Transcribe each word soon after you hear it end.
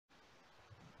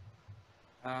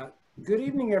Uh, Good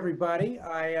evening, everybody.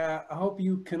 I hope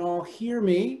you can all hear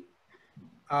me.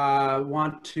 I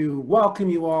want to welcome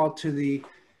you all to the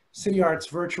City Arts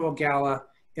Virtual Gala.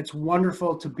 It's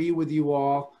wonderful to be with you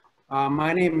all.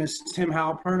 My name is Tim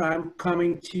Halpern. I'm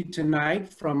coming to you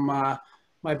tonight from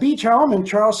my beach home in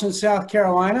Charleston, South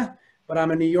Carolina, but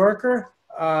I'm a New Yorker,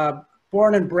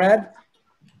 born and bred.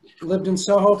 Lived in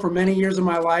Soho for many years of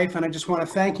my life, and I just want to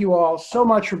thank you all so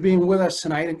much for being with us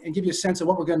tonight and give you a sense of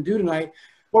what we're going to do tonight.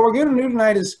 What we're going to do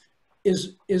tonight is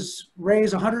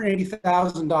raise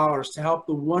 $180,000 to help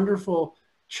the wonderful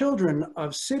children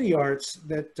of City Arts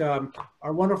that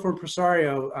our wonderful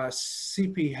impresario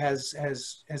CP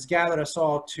has gathered us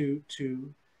all to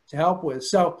help with.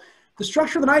 So the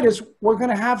structure of the night is we're going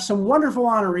to have some wonderful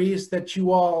honorees that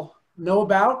you all know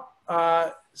about,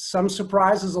 some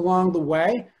surprises along the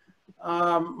way.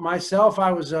 Myself,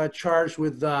 I was charged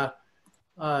with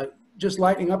just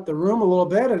lightening up the room a little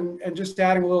bit and just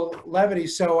adding a little levity.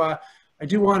 So I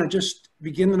do want to just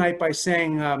begin the night by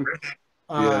saying,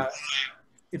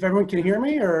 if everyone can hear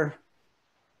me, or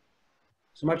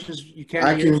as much as you can.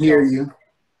 I can hear you.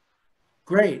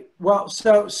 Great. Well,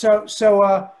 so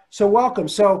welcome.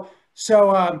 So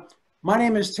my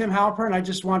name is Tim Halpern. I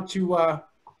just want to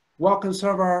welcome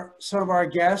some of our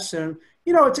guests. And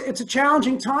you know, it's a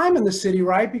challenging time in the city,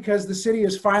 right? Because the city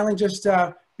is finally just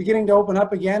beginning to open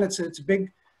up again. It's a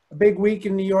big week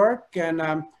in New York, and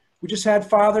we just had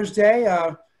Father's Day.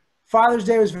 Father's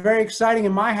Day was very exciting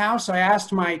in my house. I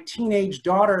asked my teenage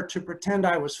daughter to pretend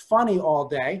I was funny all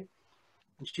day,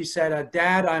 and she said,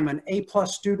 "Dad, I'm an A+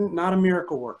 student, not a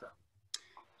miracle worker."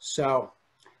 So,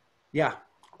 yeah,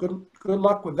 good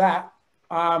luck with that.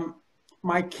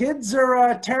 My kids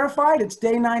are terrified. It's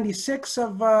day 96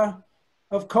 of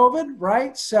COVID,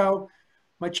 right? So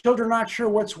my children are not sure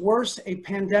what's worse, a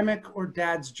pandemic or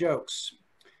dad's jokes.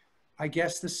 I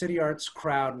guess the City Arts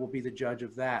crowd will be the judge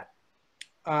of that.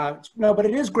 No, but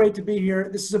it is great to be here.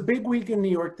 This is a big week in New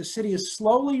York. The city is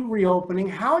slowly reopening.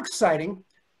 How exciting.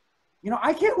 You know,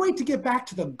 I can't wait to get back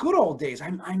to the good old days.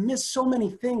 I miss so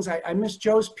many things. I miss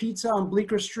Joe's Pizza on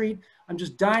Bleecker Street. I'm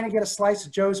just dying to get a slice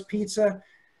of Joe's Pizza.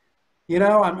 You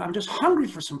know, I'm just hungry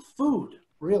for some food,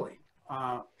 really.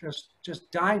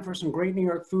 Just dying for some great New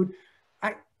York food.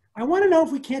 I want to know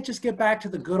if we can't just get back to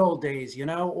the good old days, you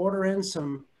know, order in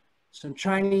some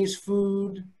Chinese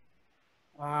food,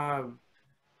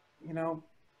 you know,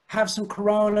 have some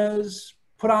Coronas,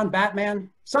 put on Batman,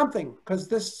 something, because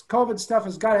this COVID stuff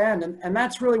has got to end. And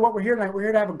that's really what we're here tonight. We're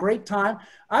here to have a great time.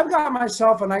 I've got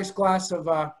myself a nice glass of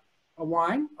a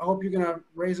wine. I hope you're going to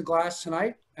raise a glass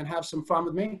tonight and have some fun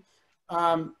with me.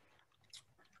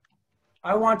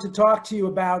 I want to talk to you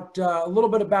about a little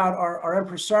bit about our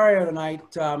impresario tonight,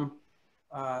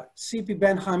 CP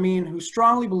Benjamin, who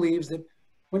strongly believes that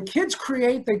when kids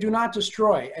create, they do not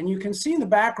destroy. And you can see in the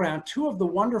background two of the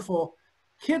wonderful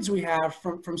kids we have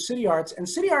from City Arts. And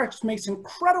City Arts makes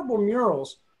incredible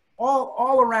murals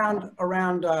all around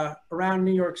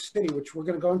New York City, which we're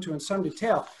going to go into in some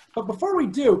detail. But before we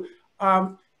do,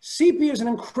 CP is an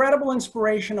incredible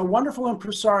inspiration, a wonderful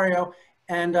impresario,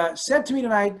 and said to me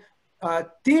tonight,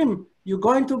 Tim, you're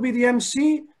going to be the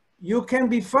MC. You can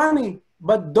be funny,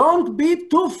 but don't be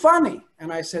too funny.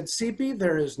 And I said, CP,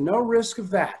 there is no risk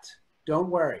of that. Don't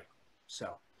worry.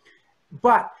 So,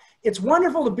 but it's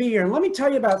wonderful to be here. And let me tell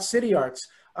you about City Arts.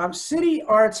 City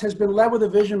Arts has been led with a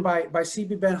vision by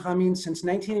CP Benjamin since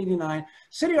 1989.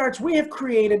 City Arts, we have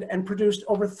created and produced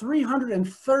over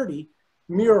 330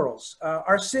 murals.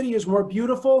 Our city is more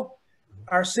beautiful.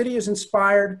 Our city is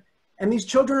inspired. And these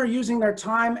children are using their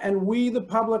time, and we, the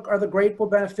public, are the grateful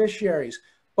beneficiaries.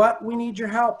 But we need your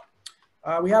help.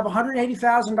 We have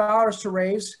 $180,000 to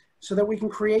raise so that we can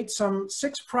create some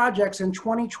 6 projects in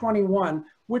 2021,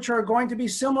 which are going to be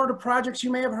similar to projects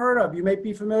you may have heard of. You may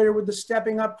be familiar with the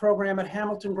Stepping Up program at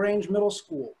Hamilton Grange Middle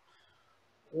School,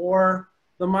 or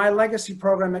the My Legacy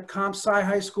program at Comp Sci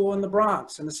High School in the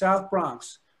Bronx, in the South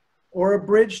Bronx, or a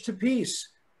Bridge to Peace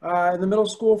in the Middle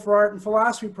School for Art and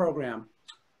Philosophy program.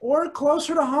 Or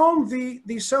closer to home,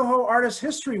 the Soho Artist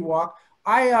History Walk.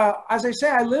 As I say,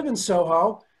 I live in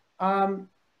Soho.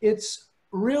 It's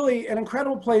really an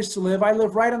incredible place to live. I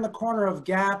live right on the corner of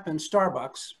Gap and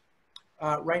Starbucks,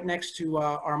 right next to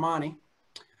Armani.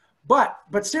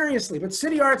 But seriously,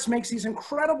 City Arts makes these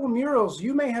incredible murals.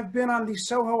 You may have been on the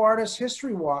Soho Artist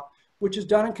History Walk, which is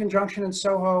done in conjunction in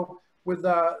Soho with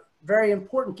very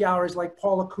important galleries like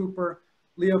Paula Cooper,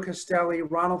 Leo Castelli,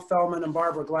 Ronald Feldman, and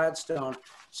Barbara Gladstone.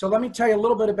 So let me tell you a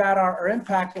little bit about our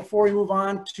impact before we move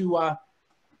on to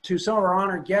some of our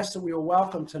honored guests that we will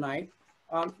welcome tonight.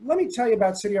 Let me tell you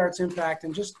about City Arts impact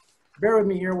in just bear with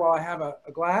me here while I have a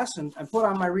glass and put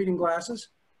on my reading glasses.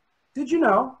 Did you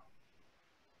know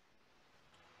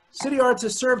CITYarts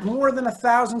has served more than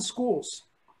 1,000 schools?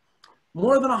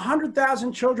 More than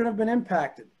 100,000 children have been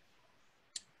impacted.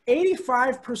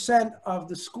 85% of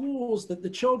the schools that the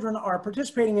children are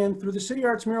participating in through the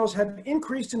CITYarts murals have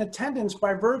increased in attendance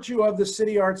by virtue of the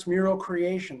CITYarts mural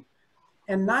creation.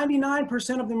 And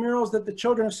 99% of the murals that the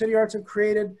children of CITYarts have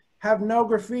created have no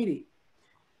graffiti.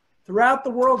 Throughout the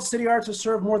world, CITYarts has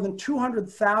served more than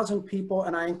 200,000 people,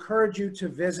 and I encourage you to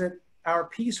visit our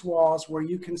peace walls where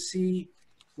you can see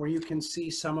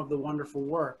some of the wonderful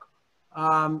work.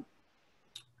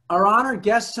 Our honored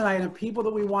guests tonight and people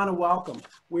that we want to welcome.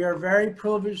 We are very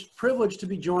privileged to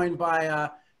be joined by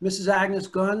Mrs. Agnes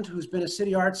Gund, who's been a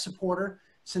CITYarts supporter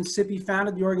since CIPY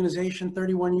founded the organization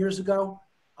 31 years ago.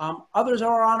 Others of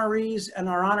our honorees and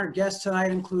our honored guests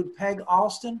tonight include Peg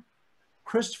Alston,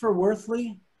 Christopher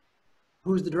Worthley,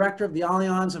 who's the director of the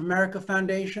Allianz of America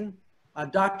Foundation,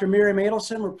 Dr. Miriam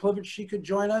Adelson, we're privileged she could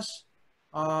join us,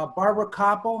 Barbara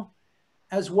Koppel,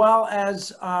 as well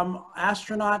as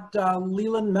astronaut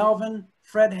Leland Melvin,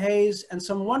 Fred Hayes, and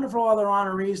some wonderful other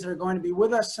honorees that are going to be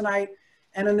with us tonight.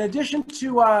 And in addition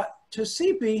to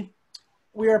CIPY,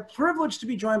 we are privileged to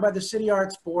be joined by the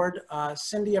CITYarts board,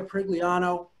 Cindy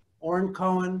Aprigliano, Orrin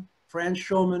Cohen, Fran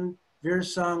Schulman, Veer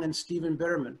Sung, and Stephen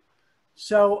Bitterman.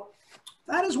 So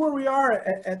that is where we are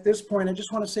at this point. I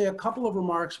just want to say a couple of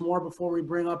remarks more before we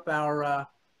bring up our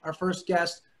first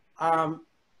guest. I'm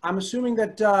assuming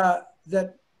that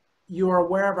that you are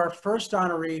aware of our first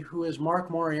honoree, who is Mark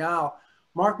Morial.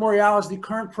 Mark Morial is the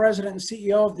current president and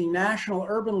CEO of the National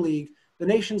Urban League, the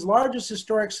nation's largest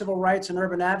historic civil rights and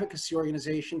urban advocacy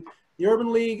organization. The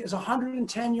Urban League is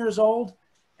 110 years old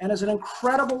and is an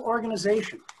incredible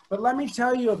organization. But let me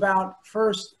tell you about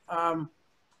first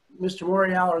Mr.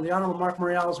 Morial, or the Honorable Mark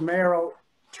Morial's mayoral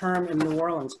term in New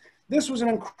Orleans. This was an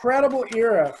incredible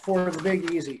era for the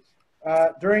Big Easy.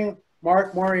 During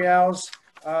Mark Morial's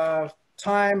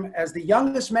time as the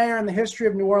youngest mayor in the history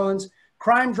of New Orleans,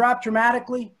 crime dropped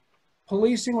dramatically,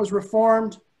 policing was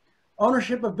reformed,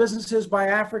 ownership of businesses by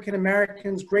African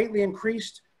Americans greatly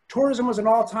increased, tourism was an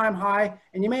all-time high,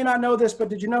 and you may not know this, but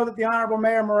did you know that the Honorable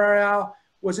Mayor Morial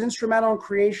was instrumental in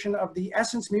creation of the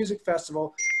Essence Music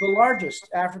Festival, the largest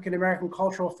African American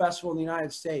cultural festival in the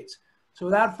United States? So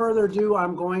without further ado,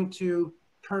 I'm going to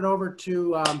turn it over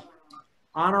to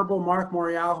Honorable Mark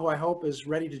Morial, who I hope is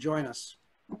ready to join us.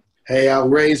 Hey, I'll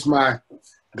raise my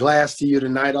glass to you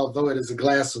tonight, although it is a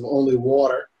glass of only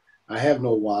water. I have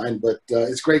no wine, but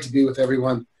it's great to be with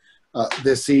everyone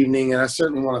this evening. And I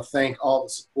certainly want to thank all the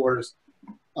supporters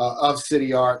of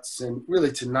CITYarts. And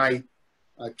really tonight,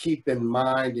 keep in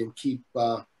mind and keep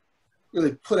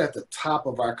really put at the top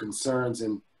of our concerns,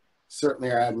 and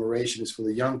certainly our admiration is for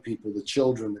the young people, the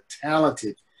children, the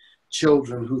talented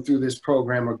children who through this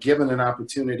program are given an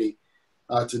opportunity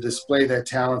to display their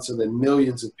talents, so that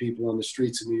millions of people on the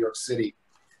streets of New York City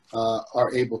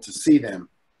are able to see them.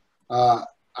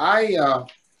 I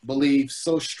believe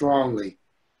so strongly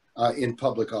in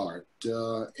public art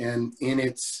and in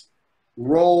its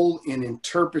role in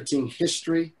interpreting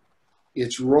history,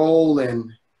 its role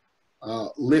in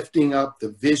lifting up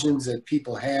the visions that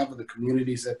people have of the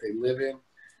communities that they live in,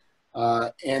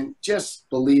 and just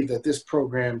believe that this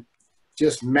program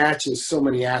just matches so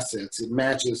many assets. It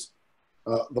matches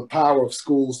the power of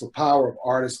schools, the power of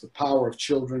artists, the power of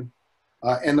children,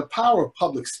 and the power of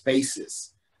public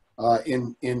spaces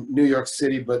in New York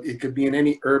City, but it could be in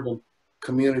any urban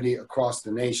community across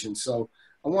the nation. So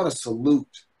I want to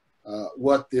salute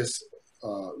what this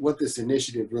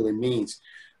initiative really means.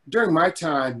 During my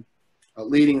time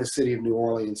leading the city of New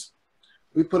Orleans,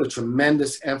 we put a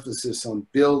tremendous emphasis on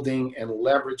building and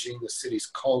leveraging the city's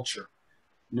culture.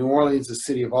 New Orleans is a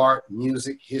city of art,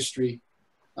 music, history,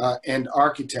 and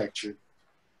architecture.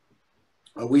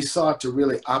 We sought to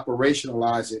really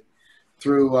operationalize it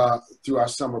through our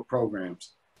summer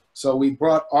programs. So we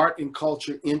brought art and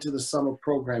culture into the summer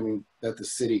programming that the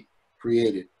city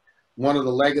created. One of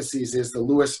the legacies is the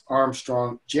Louis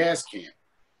Armstrong Jazz Camp,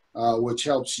 which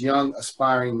helps young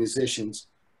aspiring musicians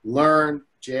learn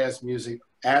jazz music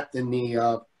at the knee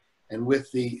of, and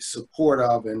with the support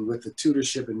of, and with the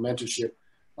tutorship and mentorship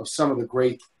of some of the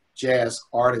great jazz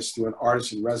artists through an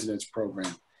artist in residence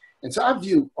program. And so I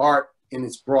view art in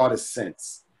its broadest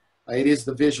sense. It is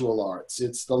the visual arts,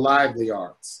 it's the lively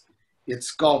arts, it's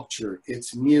sculpture,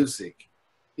 it's music,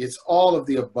 it's all of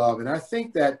the above. And I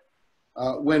think that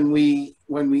when we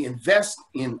invest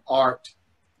in art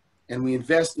and we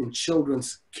invest in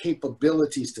children's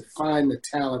capabilities to find the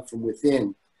talent from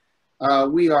within,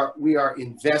 we are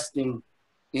investing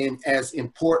in as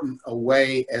important a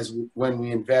way as when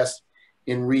we invest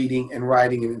in reading and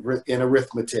writing and in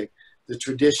arithmetic, the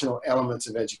traditional elements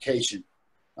of education.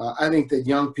 I think that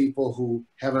young people who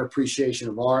have an appreciation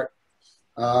of art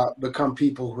become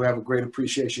people who have a great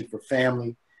appreciation for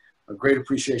family, a great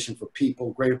appreciation for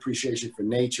people, great appreciation for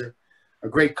nature, a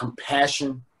great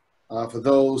compassion for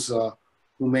those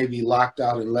who may be locked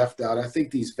out and left out. I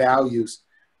think these values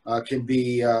can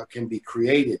be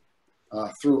created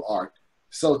through art.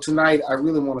 So tonight, I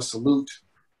really want to salute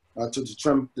to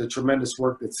the tremendous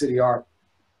work that CITYarts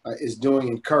is doing,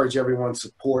 encourage everyone's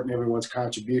support and everyone's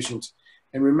contributions.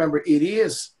 And remember, it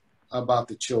is about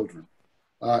the children.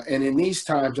 And in these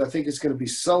times, I think it's going to be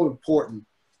so important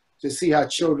to see how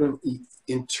children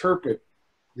interpret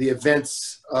the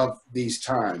events of these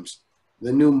times,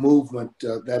 the new movement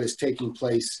that is taking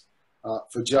place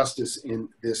for justice in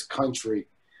this country,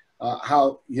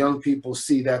 how young people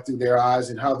see that through their eyes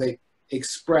and how they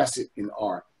express it in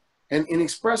art. And in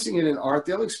expressing it in art,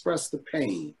 they'll express the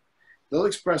pain, they'll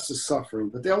express the suffering,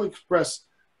 but they'll express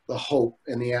the hope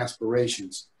and the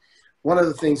aspirations. One of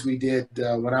the things we did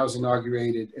when I was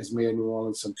inaugurated as mayor of New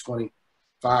Orleans some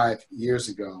 25 years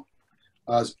ago,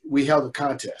 we held a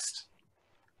contest.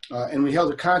 And we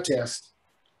held a contest,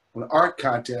 an art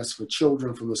contest for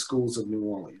children from the schools of New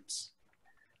Orleans.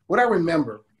 What I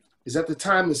remember is at the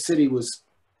time the city was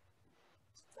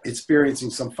experiencing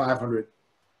some 500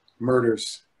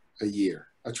 murders a year.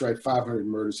 That's right, 500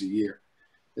 murders a year.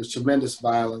 There's tremendous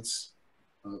violence,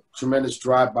 tremendous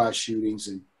drive-by shootings,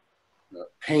 and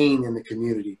pain in the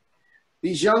community.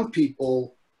 These young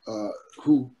people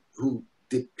who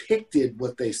depicted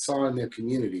what they saw in their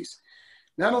communities,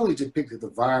 not only depicted the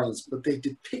violence, but they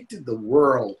depicted the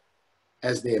world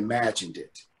as they imagined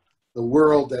it. The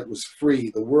world that was free,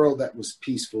 the world that was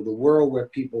peaceful, the world where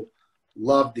people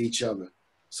loved each other.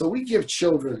 So we give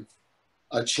children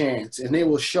a chance, and they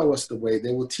will show us the way.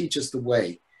 They will teach us the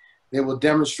way. They will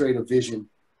demonstrate a vision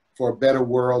for a better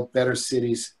world, better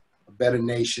cities, a better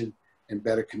nation, and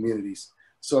better communities.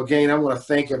 So again, I want to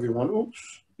thank everyone.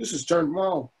 Oops, this is turned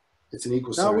wrong. It's an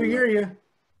equal sign. No, we hear you.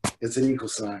 It's an equal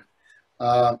sign.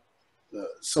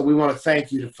 So we want to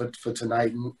thank you for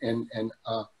tonight. And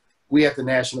we at the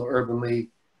National Urban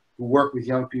League, who work with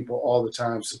young people all the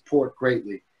time, support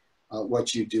greatly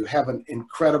what you do. Have an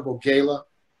incredible gala.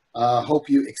 Hope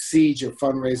you exceed your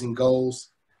fundraising goals.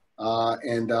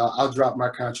 And I'll drop my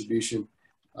contribution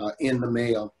in the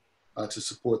mail to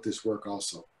support this work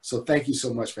also. So thank you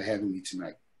so much for having me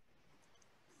tonight.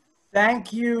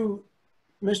 Thank you,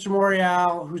 Mr.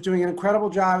 Morial, who's doing an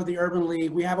incredible job at the Urban League.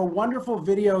 We have a wonderful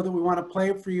video that we want to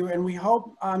play for you, and we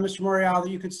hope, Mr. Morial, that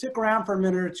you could stick around for a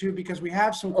minute or two because we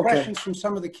have some questions from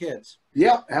some of the kids.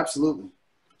 Yeah, absolutely.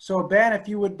 So, Ben, if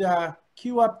you would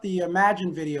cue up the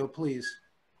Imagine video, please.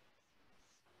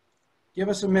 Give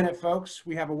us a minute, folks.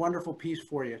 We have a wonderful piece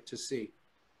for you to see.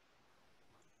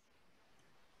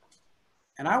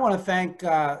 And I want to thank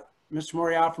Mr.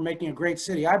 Morial for making a great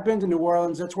city. I've been to New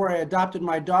Orleans. That's where I adopted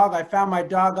my dog. I found my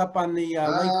dog up on the Lake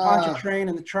Pontchartrain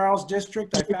in the Charles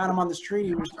District. I found him on the street.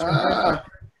 He was terrific.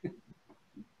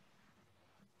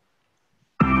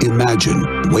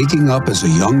 Imagine waking up as a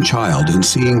young child and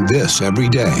seeing this every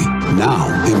day.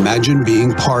 Now, imagine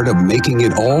being part of making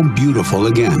it all beautiful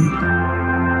again.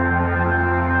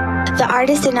 The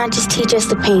artist did not just teach us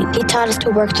to paint. He taught us to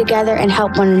work together and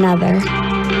help one another.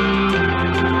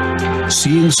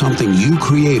 Seeing something you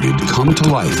created come to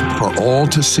life for all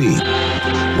to see.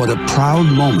 What a proud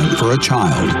moment for a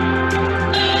child.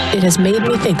 It has made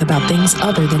me think about things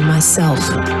other than myself.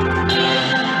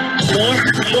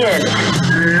 These kids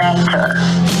matter.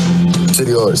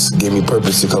 CITYarts gave me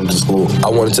purpose to come to school. I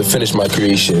wanted to finish my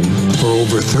creation. For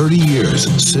over 30 years,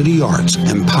 CITYarts,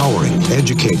 empowering,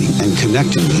 educating, and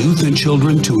connecting youth and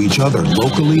children to each other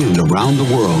locally and around the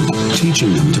world,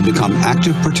 teaching them to become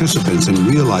active participants in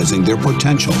realizing their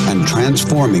potential and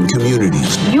transforming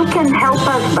communities. You can help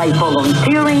us by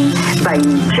volunteering, by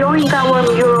enjoying our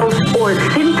murals, or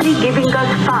simply giving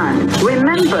us funds.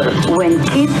 Remember, when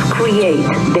kids create,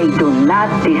 they do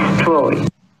not destroy.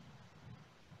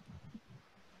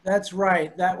 That's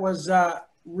right. That was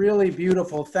really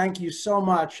beautiful. Thank you so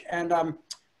much. And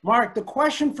Mark, the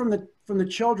question from the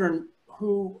children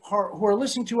who are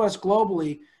listening to us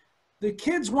globally, the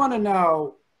kids want to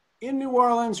know, in New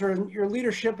Orleans or in your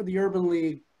leadership of the Urban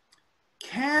League,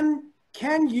 can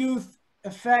youth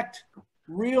affect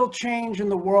real change in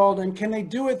the world, and can they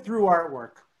do it through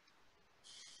artwork?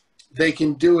 They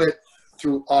can do it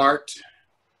through art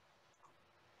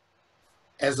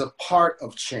as a part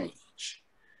of change.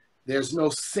 There's no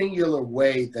singular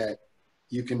way that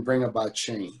you can bring about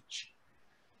change.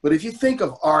 But if you think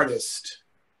of artists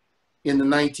in the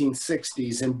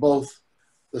 1960s in both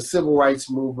the civil rights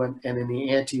movement and in the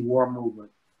anti-war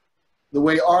movement. The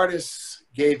way artists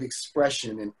gave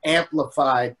expression and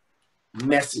amplified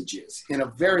messages in a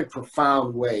very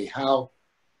profound way, how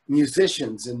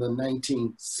musicians in the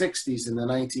 1960s and the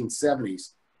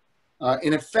 1970s,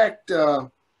 in effect,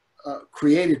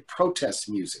 created protest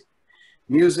music.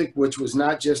 Music which was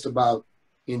not just about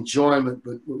enjoyment,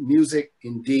 but music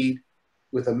indeed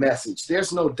with a message.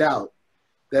 There's no doubt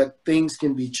that things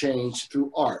can be changed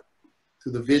through art,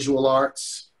 through the visual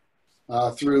arts,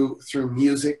 through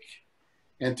music,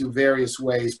 and through various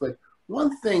ways. But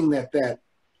one thing that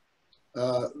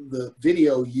the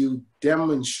video you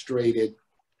demonstrated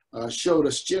showed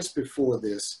us just before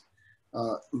this,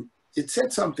 it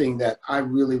said something that I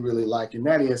really, really like, and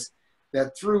that is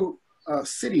that through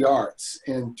CITYarts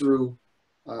and through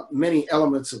many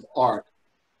elements of art,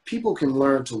 people can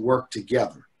learn to work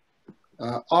together.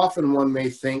 Often one may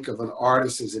think of an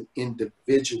artist as an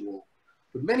individual,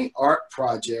 but many art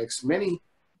projects, many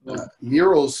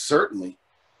murals certainly,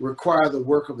 require the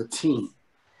work of a team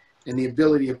and the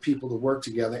ability of people to work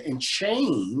together and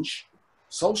change.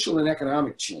 Social and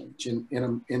economic change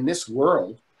in this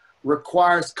world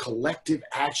requires collective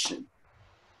action.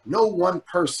 No one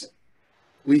person.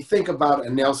 We think about a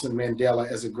Nelson Mandela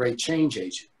as a great change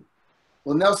agent.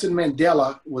 Well, Nelson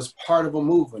Mandela was part of a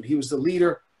movement. He was the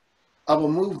leader of a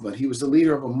movement. He was the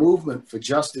leader of a movement for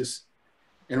justice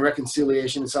and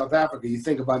reconciliation in South Africa. You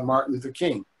think about Martin Luther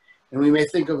King, and we may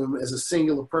think of him as a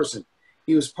singular person.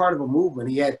 He was part of a movement.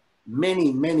 He had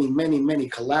many, many, many, many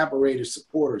collaborators,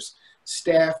 supporters,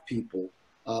 staff people,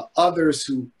 others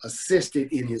who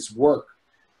assisted in his work.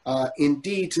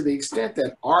 Indeed, to the extent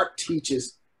that art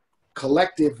teaches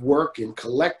collective work and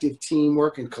collective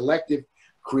teamwork and collective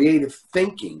creative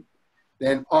thinking,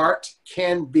 then art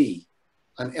can be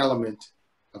an element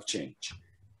of change.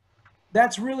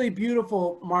 That's really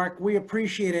beautiful, Mark. We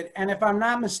appreciate it. And if I'm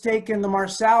not mistaken, the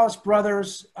Marsalis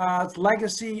brothers'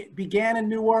 legacy began in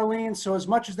New Orleans. So as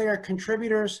much as they are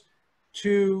contributors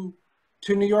to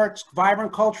New York's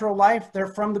vibrant cultural life, they're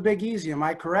from the Big Easy. Am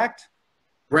I correct?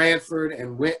 Branford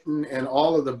and Winton and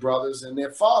all of the brothers and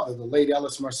their father, the late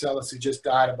Ellis Marsalis, who just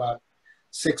died about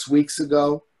 6 weeks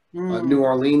ago. New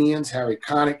Orleanians. Harry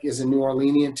Connick is a New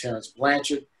Orleanian. Terrence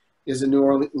Blanchard is a New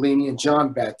Orleanian.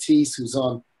 John Baptiste, who's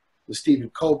on the Stephen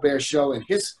Colbert Show, and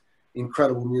his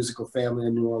incredible musical family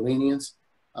in New Orleans,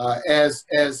 as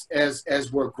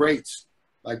were greats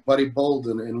like Buddy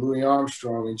Bolden and Louis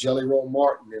Armstrong and Jelly Roll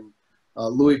Martin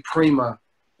and Louis Prima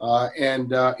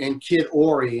and Kid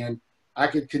Ory, and I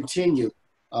could continue.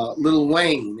 Lil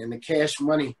Wayne and the Cash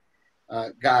Money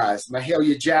guys,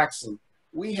 Mahalia Jackson.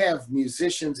 We have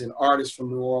musicians and artists from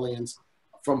New Orleans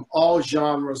from all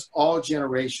genres, all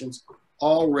generations,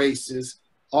 all races,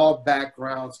 all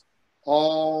backgrounds,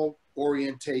 all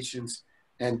orientations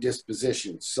and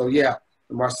dispositions. So yeah,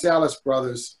 the Marsalis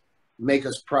brothers make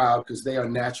us proud because they are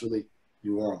naturally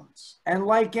New Orleans. And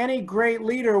like any great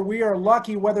leader, we are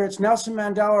lucky, whether it's Nelson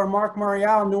Mandela or Mark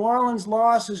Morial. New Orleans'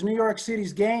 loss is New York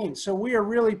City's gain. So we are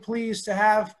really pleased to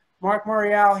have Mark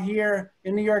Morial here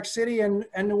in New York City and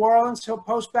New Orleans. He'll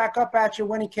post back up at you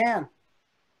when he can.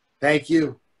 Thank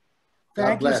you.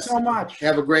 Thank you so much.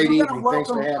 Have a great evening. Thanks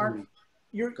for having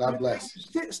me. God bless.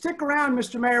 Stick around,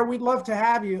 Mr. Mayor. We'd love to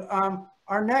have you.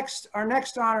 Our next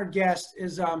honored guest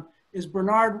is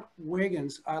Bernard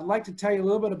Wiggins. I'd like to tell you a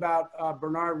little bit about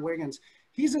Bernard Wiggins.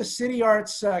 He's a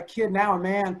CITYarts kid, now a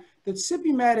man, that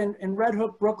Sippy met in Red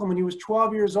Hook, Brooklyn when he was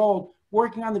 12 years old,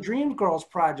 working on the Dream Girls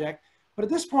project. But at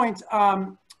this point,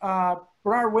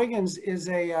 Bernard Wiggins is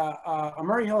a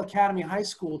Murray Hill Academy High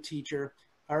School teacher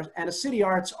and a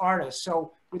CITYarts artist.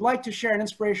 So we'd like to share an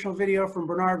inspirational video from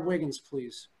Bernard Wiggins,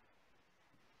 please.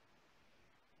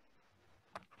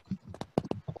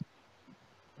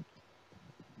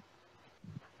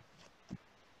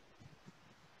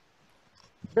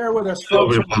 Bear with us, Hello,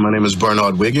 folks. everyone. My name is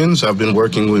Bernard Wiggins. I've been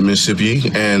working with Mississippi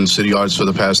and CITYarts for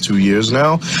the past 2 years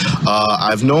now.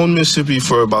 I've known Mississippi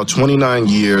for about 29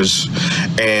 years,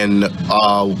 and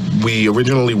we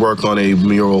originally worked on a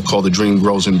mural called The Dream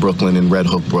Grows in Brooklyn in Red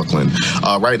Hook, Brooklyn.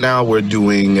 Right now, we're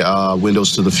doing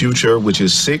Windows to the Future, which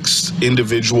is 6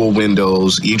 individual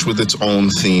windows, each with its own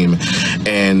theme.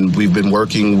 And we've been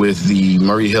working with the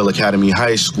Murray Hill Academy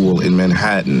High School in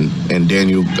Manhattan and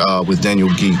with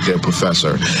Daniel Geek, their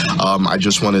professor. I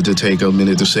just wanted to take a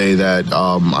minute to say that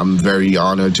I'm very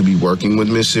honored to be working with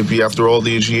Mississippi after all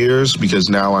these years, because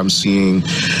now I'm seeing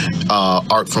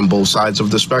art from both sides of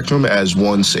the spectrum, as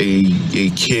once a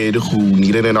kid who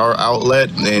needed an art outlet,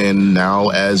 and now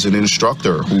as an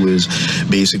instructor who is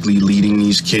basically leading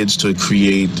these kids to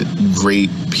create great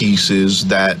pieces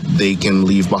that they can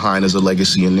leave behind as a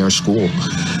legacy in their school.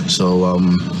 So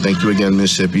thank you again,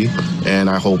 Mississippi, and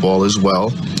I hope all is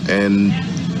well, and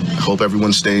I hope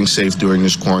everyone's staying safe during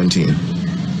this quarantine.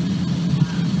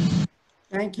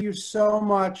 Thank you so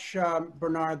much,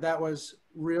 Bernard. That was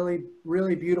really,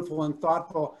 really beautiful and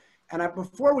thoughtful. And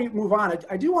before we move on,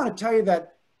 I do want to tell you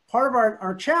that part of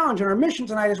our challenge and our mission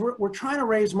tonight is we're trying to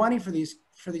raise money for these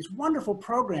wonderful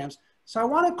programs. So I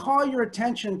want to call your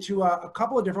attention to a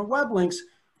couple of different web links,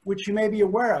 which you may be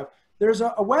aware of. There's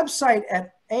a website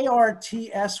at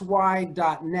artsy.net,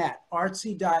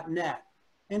 artsy.net.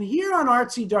 And here on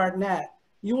artsy.net,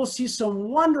 you will see some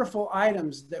wonderful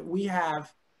items that we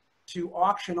have to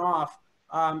auction off,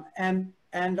 and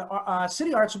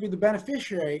City Arts will be the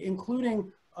beneficiary, including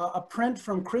a print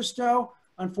from Christo.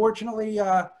 Unfortunately,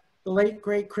 the late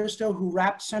great Christo, who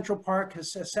wrapped Central Park,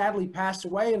 has sadly passed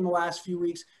away in the last few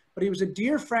weeks. But he was a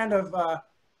dear friend of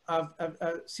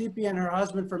CP and her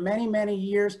husband for many, many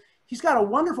years. He's got a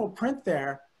wonderful print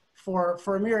there for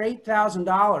a mere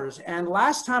 $8,000. And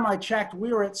last time I checked,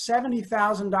 we were at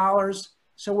 $70,000.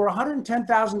 So we're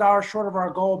 $110,000 short of our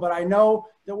goal, but I know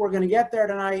that we're going to get there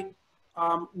tonight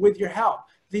with your help.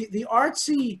 The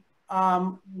Artsy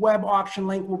web auction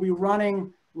link will be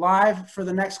running live for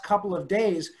the next couple of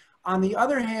days. On the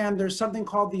other hand, there's something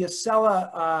called the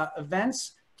Acela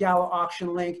Events Gala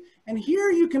auction link. And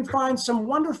here you can find some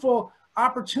wonderful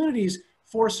opportunities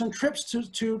for some trips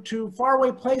to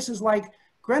faraway places like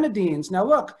Grenadines. Now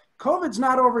look, COVID's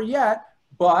not over yet,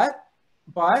 but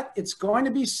it's going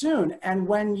to be soon. And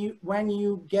when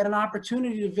you get an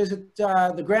opportunity to visit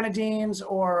the Grenadines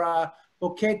or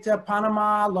Boquete,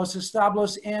 Panama, Los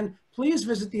Establos Inn, please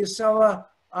visit the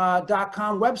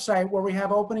Acela.com website, where we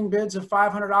have opening bids of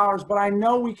 $500. But I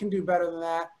know we can do better than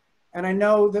that, and I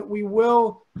know that we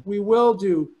will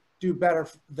do better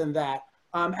than that.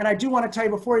 And I do want to tell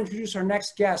you before I introduce our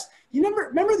next guest, you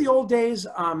remember the old days?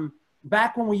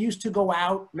 Back when we used to go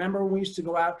out, remember when we used to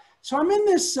go out? So I'm in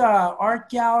this art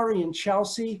gallery in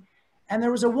Chelsea, and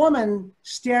there was a woman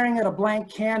staring at a blank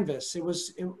canvas. It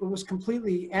was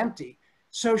completely empty.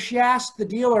 So she asked the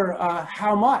dealer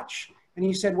how much, and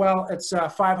he said, well, it's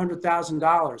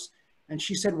 $500,000. And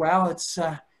she said, well,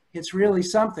 it's really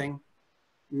something.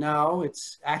 No,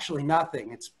 it's actually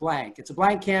nothing. It's blank. It's a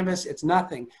blank canvas. It's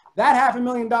nothing. That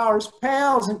 $500,000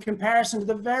 pales in comparison to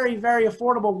the very, very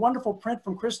affordable, wonderful print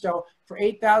from Christo for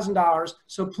 $8,000.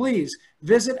 So please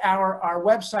visit our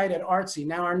website at Artsy.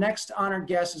 Now, our next honored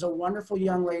guest is a wonderful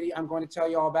young lady I'm going to tell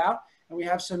you all about, and we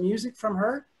have some music from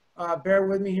her. Bear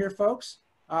with me here, folks.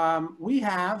 We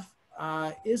have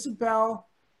Isabel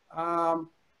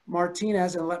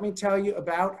Martinez, and let me tell you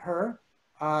about her.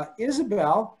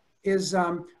 Isabel is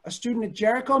a student at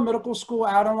Jericho Middle School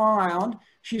out on Long Island.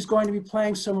 She's going to be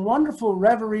playing some wonderful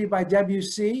Reverie by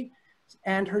Debussy,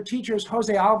 and her teacher is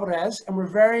Jose Alvarez, and we're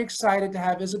very excited to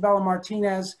have Isabella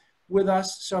Martinez with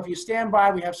us. So if you stand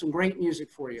by, we have some great music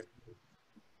for you.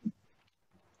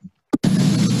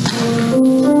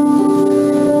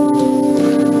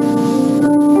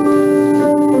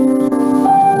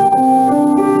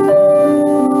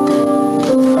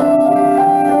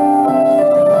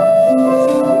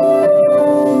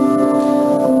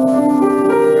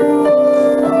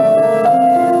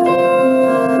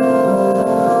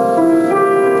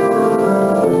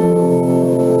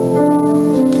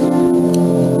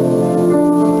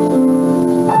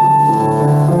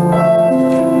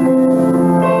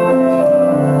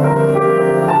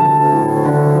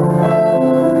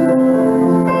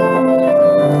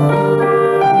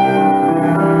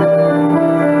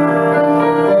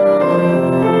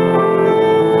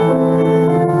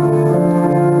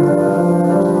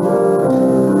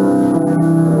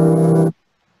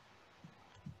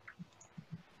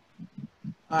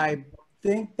 I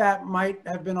think that might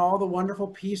have been all the wonderful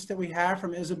piece that we have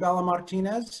from Isabella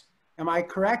Martinez. Am I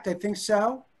correct? I think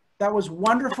so. That was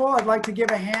wonderful. I'd like to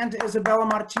give a hand to Isabella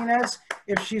Martinez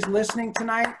if she's listening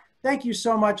tonight. Thank you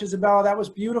so much, Isabella. That was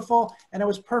beautiful, and it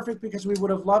was perfect because we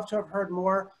would have loved to have heard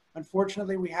more.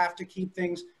 Unfortunately, we have to keep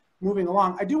things moving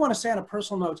along. I do want to say on a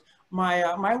personal note,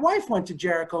 my wife went to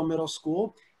Jericho Middle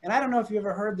School, and I don't know if you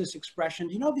ever heard this expression.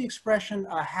 Do you know the expression,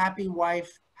 happy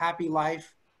wife, happy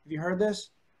life? Have you heard this?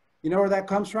 You know where that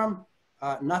comes from?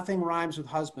 Nothing rhymes with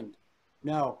husband.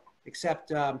 No,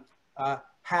 except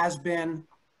has been,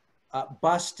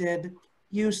 busted,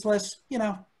 useless, you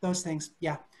know, those things.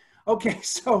 Yeah. Okay,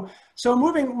 so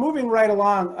moving right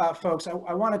along, folks, I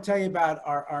want to tell you about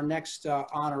our next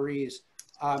honorees.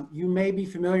 You may be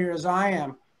familiar, as I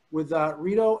am, with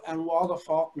Rita and Waldo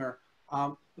Faulkner.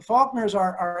 The Faulkners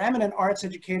are eminent arts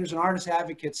educators and artist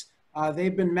advocates.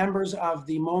 They've been members of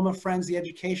the MoMA Friends, the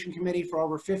Education Committee, for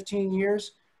over 15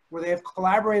 years, where they have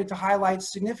collaborated to highlight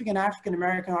significant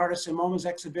African-American artists in MoMA's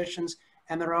exhibitions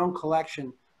and their own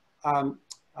collection.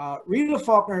 Rita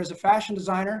Faulkner is a fashion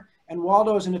designer and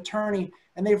Waldo is an attorney,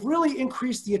 and they've really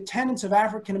increased the attendance of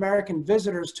African-American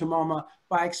visitors to MoMA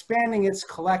by expanding its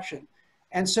collection.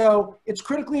 And so it's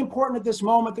critically important at this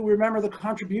moment that we remember the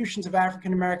contributions of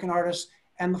African-American artists,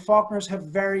 and the Faulkners have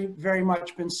very, very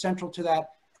much been central to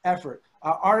that effort.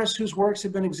 Artists whose works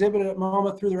have been exhibited at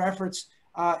MoMA through their efforts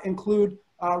include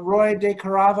Roy de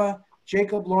Carava,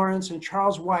 Jacob Lawrence, and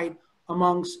Charles White,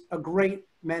 amongst a great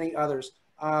many others.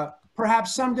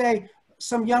 Perhaps someday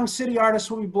some young city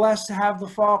artists will be blessed to have the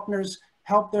Faulkners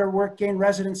help their work gain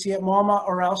residency at MoMA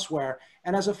or elsewhere.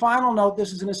 And as a final note,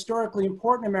 this is an historically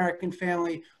important American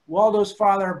family. Waldo's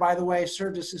father, by the way,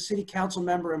 served as a city council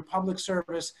member in public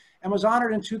service and was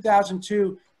honored in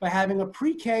 2002 by having a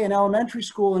pre-K and elementary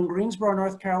school in Greensboro,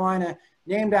 North Carolina,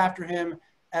 named after him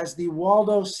as the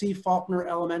Waldo C. Faulkner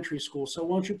Elementary School. So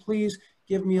won't you please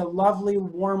give me a lovely,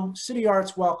 warm City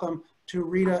Arts welcome to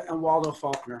Rita and Waldo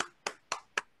Faulkner.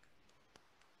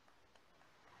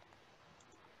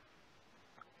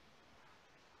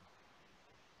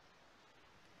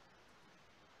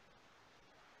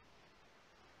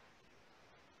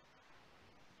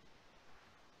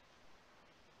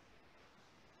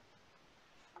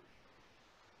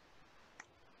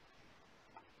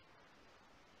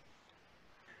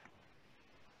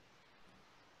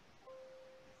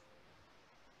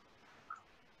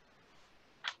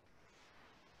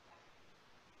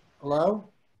 Hello?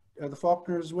 Are the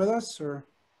Faulkners with us, or?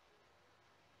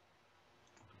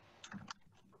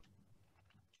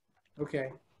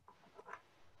 Okay.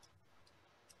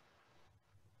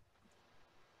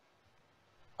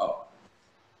 Oh,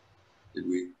 did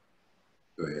we?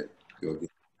 Go ahead. Go again.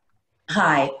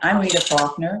 Hi, I'm Rita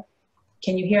Faulkner.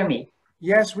 Can you hear me?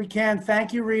 Yes, we can.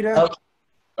 Thank you, Rita.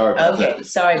 Okay.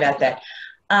 Sorry about that.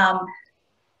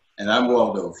 And I'm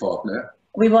Waldo Faulkner.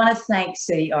 We want to thank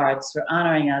City Arts for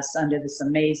honoring us under this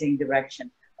amazing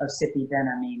direction of Sippy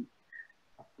Ben-Amin.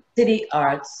 City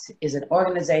Arts is an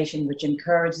organization which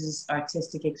encourages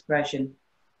artistic expression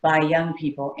by young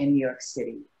people in New York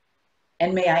City.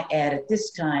 And may I add, at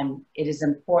this time, it is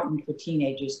important for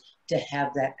teenagers to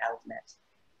have that outlet.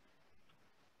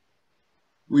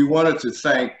 We wanted to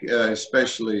thank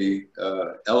especially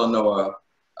Eleanor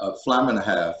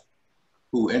Flaminhalf,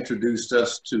 who introduced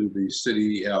us to the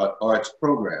City Arts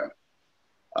program.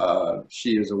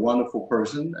 She is a wonderful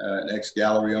person, an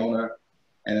ex-gallery owner,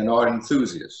 and an art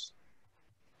enthusiast.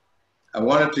 I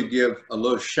wanted to give a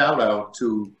little shout out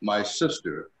to my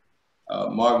sister,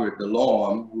 Margaret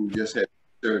DeLorme, who just had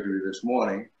surgery this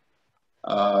morning.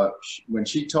 When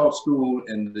she taught school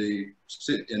in the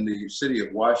city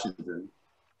of Washington,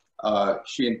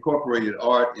 she incorporated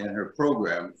art in her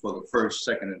program for the first,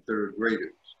 second, and third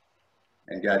graders,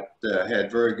 and had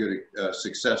very good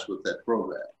success with that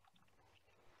program.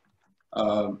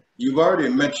 You've already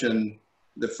mentioned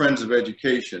the Friends of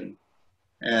Education,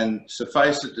 and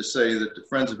suffice it to say that the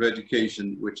Friends of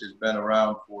Education, which has been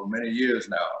around for many years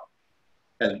now,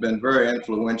 has been very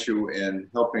influential in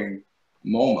helping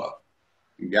MoMA,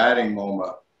 guiding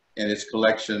MoMA in its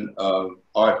collection of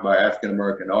art by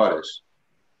African-American artists.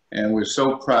 And we're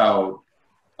so proud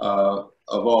of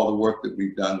all the work that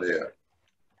we've done there.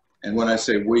 And when I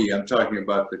say we, I'm talking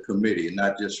about the committee,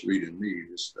 not just Rita and me,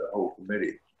 it's the whole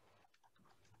committee.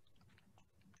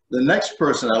 The next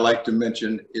person I'd like to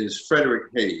mention is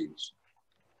Frederick Hayes.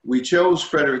 We chose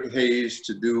Frederick Hayes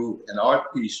to do an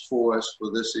art piece for us for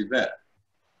this event.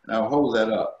 And I'll hold that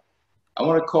up. I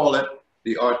want to call it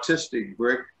the artistic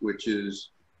brick, which is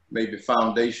maybe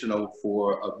foundational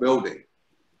for a building,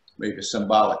 maybe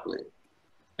symbolically.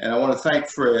 And I want to thank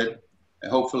Fred,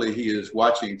 and hopefully he is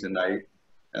watching tonight.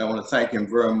 And I want to thank him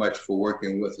very much for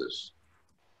working with us.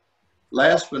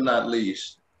 Last but not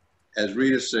least, as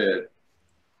Rita said,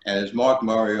 and as Mark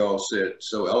Mariol said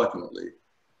so eloquently,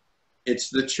 it's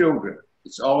the children.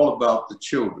 It's all about the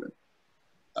children.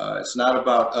 It's not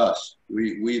about us.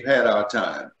 We've had our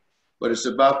time, but it's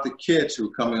about the kids who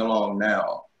are coming along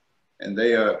now. And they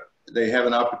have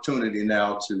an opportunity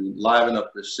now to liven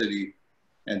up the city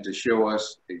and to show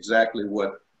us exactly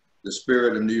what the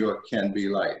spirit of New York can be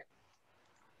like.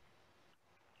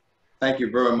 Thank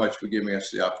you very much for giving us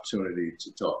the opportunity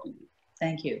to talk to you.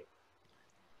 Thank you.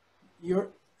 You're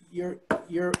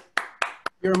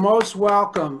most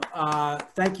welcome.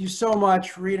 Thank you so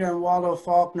much, Rita and Waldo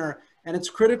Faulkner. And it's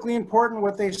critically important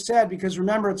what they said, because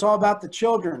remember, it's all about the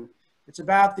children. It's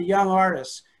about the young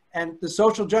artists. And the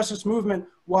social justice movement,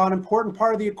 while an important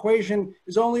part of the equation,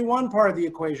 is only one part of the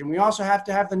equation. We also have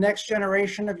to have the next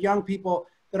generation of young people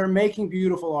that are making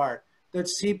beautiful art that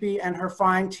CP and her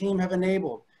fine team have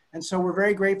enabled. And so we're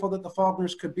very grateful that the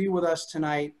Faulkners could be with us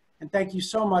tonight. And thank you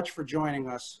so much for joining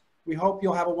us. We hope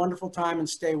you'll have a wonderful time and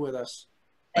stay with us.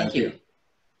 Thank you.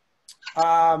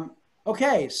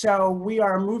 Okay, so we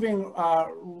are moving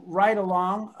right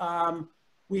along.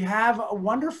 We have a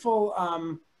wonderful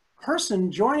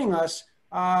person joining us,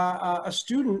 a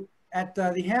student at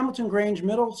the Hamilton Grange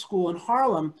Middle School in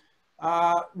Harlem,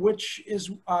 which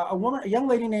is a young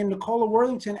lady named Nicola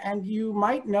Worthington. And you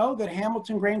might know that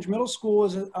Hamilton Grange Middle School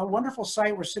is a wonderful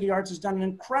site where City Arts has done an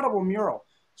incredible mural.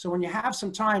 So when you have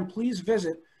some time, please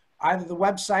visit either the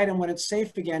website, and when it's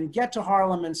safe again, get to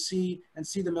Harlem and see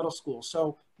the middle school.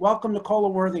 So welcome, Nicola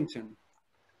Worthington.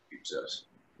 Jesus.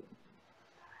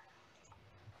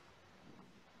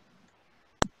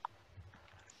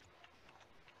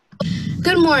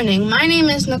 Good morning. My name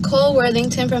is Nicole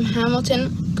Worthington from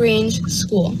Hamilton Grange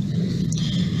School.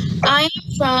 I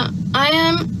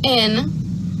am in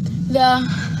the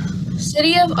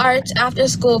City of Arts After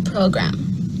School program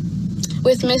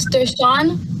with Mr.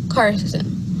 Sean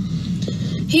Carson.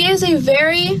 He is a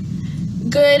very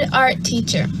good art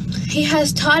teacher. He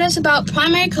has taught us about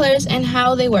primary colors and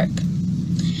how they work.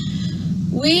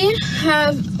 We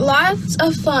have lots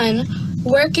of fun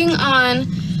working on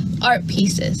art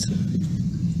pieces.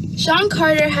 Sean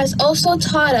Carter has also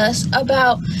taught us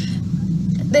about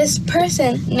this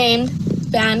person named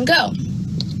Van Gogh.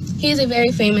 He is a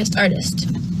very famous artist.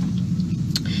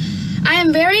 I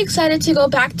am very excited to go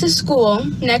back to school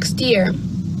next year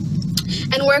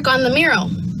and work on the mural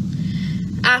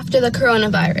after the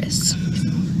coronavirus.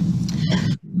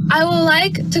 I would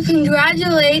like to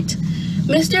congratulate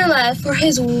Mr. Lev for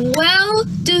his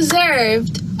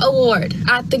well-deserved award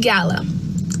at the Gala.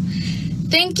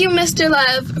 Thank you, Mr.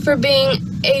 Lev, for being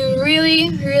a really,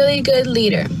 really good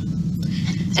leader.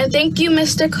 And thank you,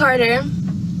 Mr. Carter,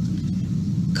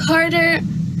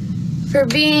 for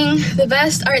being the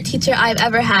best art teacher I've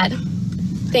ever had.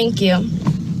 Thank you.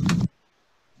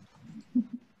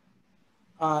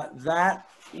 That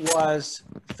was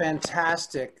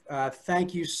fantastic.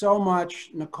 Thank you so much,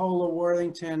 Nicola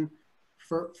Worthington,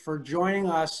 for joining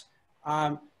us.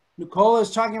 Nicola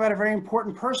is talking about a very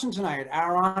important person tonight,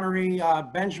 our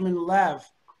honoree, Benjamin Lev.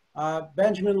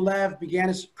 Benjamin Lev began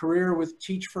his career with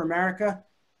Teach for America,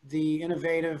 the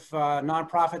innovative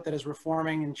nonprofit that is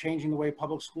reforming and changing the way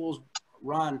public schools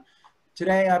run.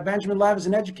 Today, Benjamin Lev is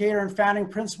an educator and founding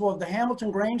principal of the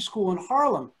Hamilton Grange School in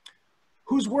Harlem,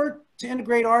 whose work to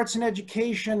integrate arts and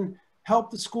education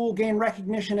helped the school gain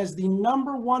recognition as the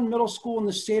 #1 middle school in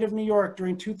the state of New York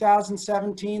during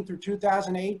 2017 through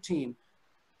 2018.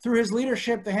 Through his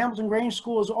leadership, the Hamilton Grange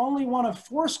School is only one of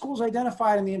 4 schools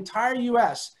identified in the entire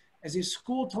US as a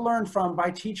school to learn from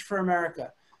by Teach for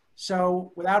America.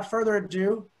 So without further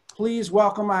ado, please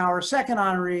welcome our second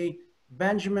honoree,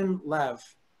 Benjamin Lev.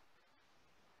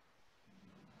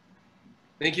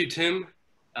 Thank you, Tim.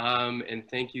 And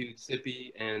thank you,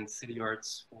 CIPY and City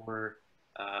Arts, for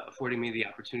affording me the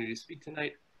opportunity to speak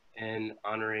tonight and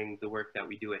honoring the work that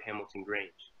we do at Hamilton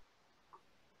Grange.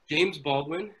 James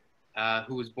Baldwin,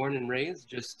 who was born and raised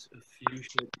just a few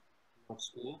short from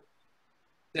school,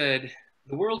 said,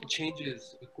 "The world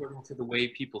changes according to the way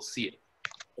people see it.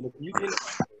 And if you can,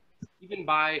 even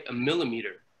by a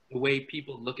millimeter, the way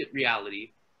people look at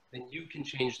reality, then you can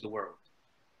change the world."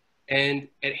 And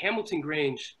at Hamilton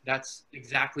Grange, that's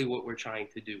exactly what we're trying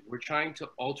to do. We're trying to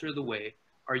alter the way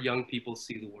our young people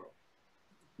see the world.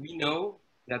 We know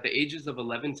that the ages of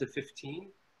 11 to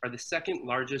 15 are the second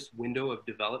largest window of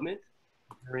development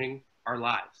during our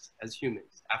lives as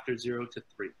humans, after 0 to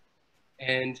 3.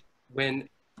 And when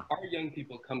our young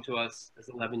people come to us as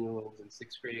 11-year-olds in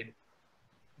 6th grade,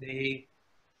 they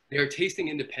are tasting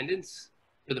independence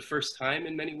for the first time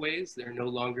in many ways. They're no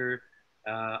longer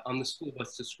on the school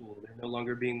bus to school. They're no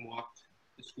longer being walked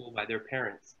to school by their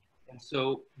parents. And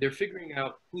so they're figuring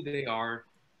out who they are,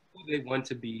 who they want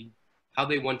to be, how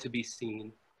they want to be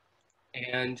seen.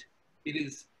 And it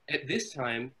is at this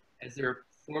time, as they're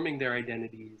forming their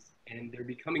identities and they're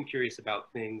becoming curious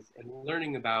about things and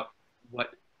learning about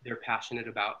what they're passionate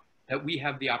about, that we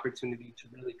have the opportunity to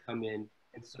really come in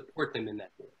and support them in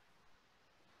that work.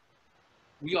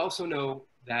 We also know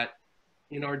that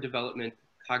in our development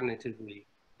cognitively,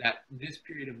 that this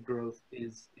period of growth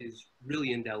is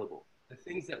really indelible. The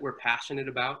things that we're passionate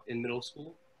about in middle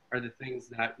school are the things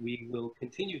that we will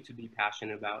continue to be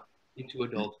passionate about into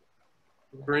adulthood.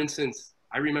 For instance,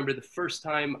 I remember the first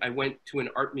time I went to an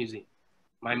art museum.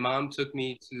 My mom took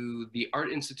me to the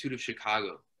Art Institute of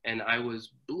Chicago, and I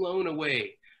was blown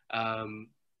away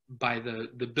by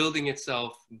the building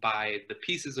itself, by the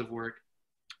pieces of work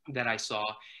that I saw.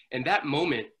 And that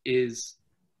moment is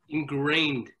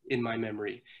ingrained in my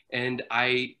memory. And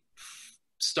I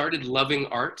started loving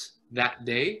art that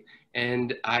day,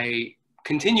 and I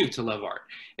continue to love art.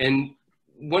 And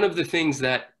one of the things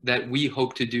that we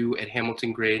hope to do at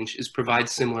Hamilton Grange is provide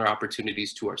similar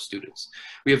opportunities to our students.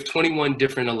 We have 21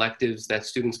 different electives that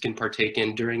students can partake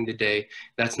in during the day.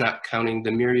 That's not counting the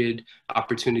myriad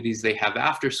opportunities they have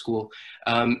after school.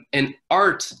 And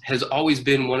art has always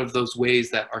been one of those ways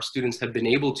that our students have been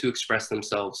able to express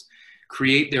themselves,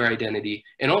 create their identity,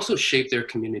 and also shape their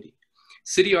community.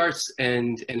 CITYarts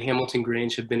and Hamilton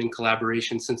Grange have been in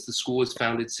collaboration since the school was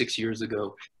founded 6 years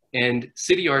ago. And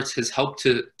CITYarts has helped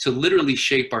to literally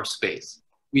shape our space.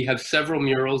 We have several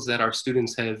murals that our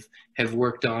students have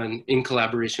worked on in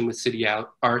collaboration with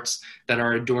CITYarts that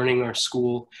are adorning our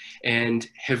school and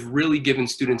have really given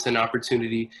students an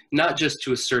opportunity not just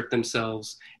to assert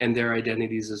themselves and their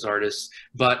identities as artists,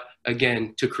 but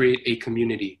again, to create a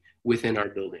community within our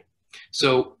building.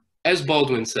 So as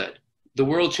Baldwin said, the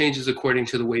world changes according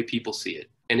to the way people see it.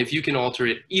 And if you can alter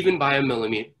it even by a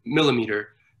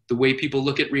millimeter, the way people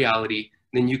look at reality,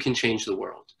 then you can change the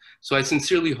world. So I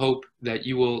sincerely hope that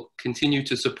you will continue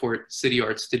to support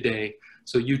CITYarts today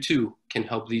so you too can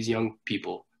help these young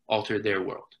people alter their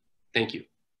world. Thank you.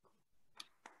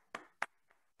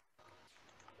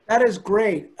 That is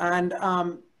great. And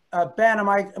Ben, am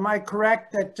I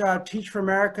correct that Teach for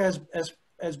America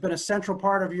has been a central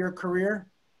part of your career?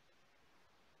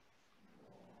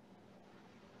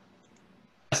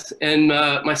 Yes, and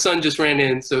my son just ran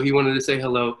in, so he wanted to say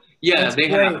hello. Yeah, That's they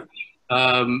great.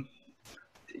 have.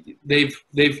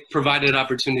 They've provided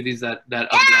opportunities that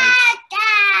otherwise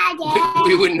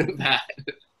we wouldn't have had.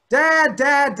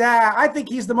 Dad. I think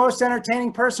he's the most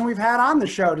entertaining person we've had on the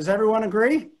show. Does everyone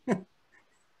agree?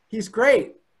 He's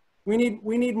great. We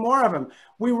need more of him.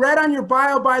 We read on your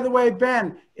bio, by the way,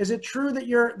 Ben, is it true that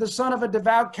you're the son of a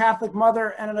devout Catholic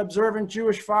mother and an observant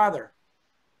Jewish father?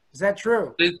 Is that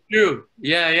true? It's true.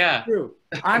 Yeah. True.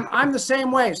 I'm the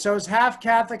same way. So as half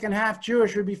Catholic and half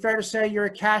Jewish, it would be fair to say you're a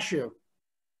cashew.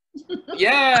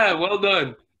 Yeah, well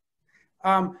done.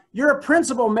 You're a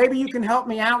principal. Maybe you can help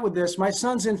me out with this. My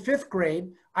son's in 5th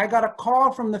grade. I got a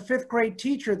call from the 5th grade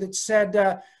teacher that said,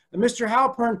 Mr.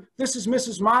 Halpern, this is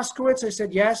Mrs. Moskowitz. I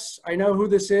said, yes, I know who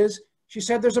this is. She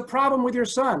said, there's a problem with your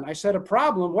son. I said, a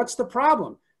problem? What's the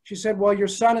problem? She said, well, your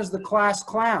son is the class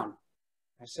clown.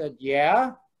 I said,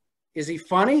 yeah. Is he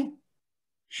funny?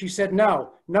 She said,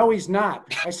 no, he's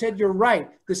not. I said, you're right.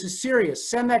 This is serious.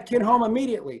 Send that kid home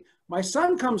immediately. My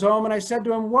son comes home and I said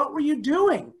to him, what were you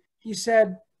doing? He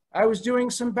said, I was doing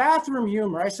some bathroom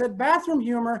humor. I said, bathroom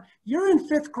humor? You're in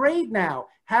 5th grade now.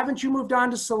 Haven't you moved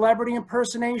on to celebrity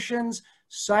impersonations,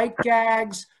 sight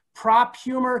gags, prop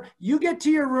humor? You get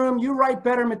to your room, you write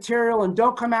better material, and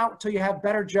don't come out until you have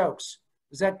better jokes.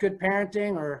 Is that good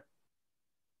parenting or?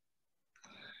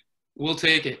 We'll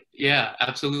take it. Yeah,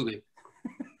 absolutely.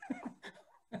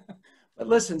 But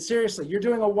listen, seriously, you're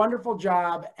doing a wonderful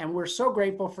job, and we're so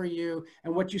grateful for you.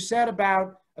 And what you said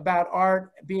about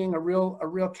art being a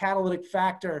real catalytic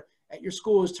factor at your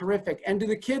school is terrific. And do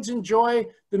the kids enjoy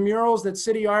the murals that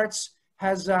CITYarts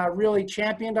has really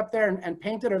championed up there and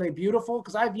painted? Are they beautiful?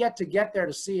 Because I've yet to get there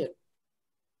to see it.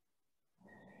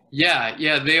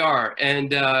 Yeah, they are.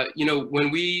 And you know, when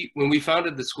we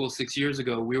founded the school 6 years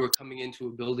ago, we were coming into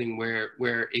a building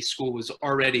where a school was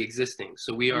already existing.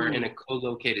 So we are in a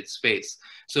co-located space.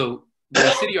 So when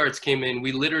CITYarts came in,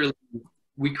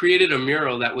 we created a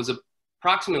mural that was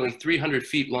approximately 300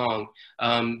 feet long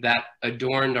that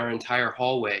adorned our entire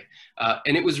hallway.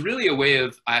 And it was really a way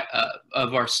of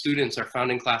our students, our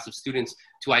founding class of students,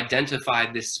 to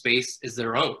identify this space as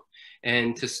their own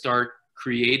and to start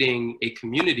creating a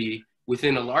community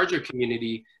within a larger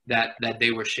community that they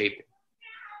were shaping.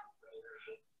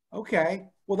 Okay,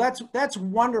 well that's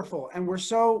wonderful, and we're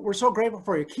so grateful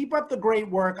for you. Keep up the great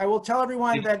work. I will tell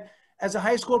everyone that as a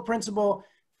high school principal,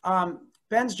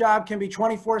 Ben's job can be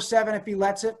 24/7 if he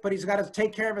lets it, but he's got to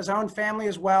take care of his own family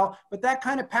as well. But that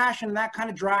kind of passion and that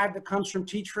kind of drive that comes from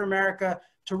Teach for America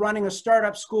to running a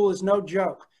startup school is no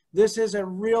joke. This is a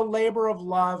real labor of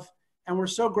love. And we're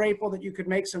so grateful that you could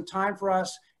make some time for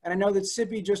us. And I know that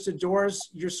SIPI just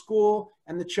adores your school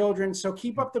and the children. So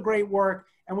keep up the great work,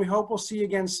 and we hope we'll see you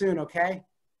again soon, okay?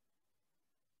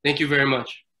 Thank you very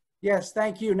much. Yes,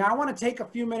 thank you. Now I want to take a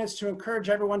few minutes to encourage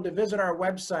everyone to visit our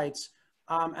websites.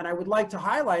 And I would like to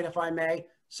highlight, if I may,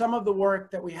 some of the work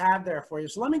that we have there for you.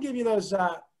 So let me give you those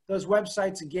those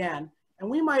websites again, and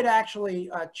we might actually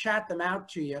chat them out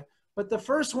to you. But the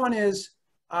first one is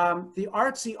the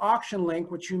Artsy auction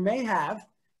link, which you may have.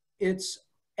 It's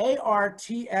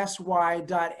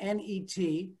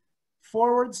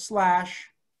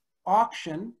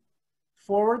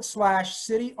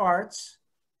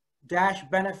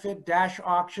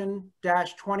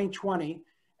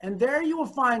And there you will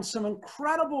find some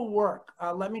incredible work.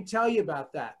 Let me tell you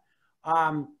about that.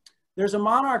 There's a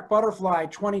Monarch Butterfly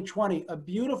 2020, a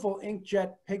beautiful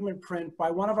inkjet pigment print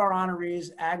by one of our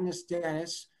honorees, Agnes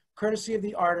Dennis, courtesy of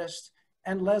the artist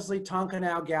and Leslie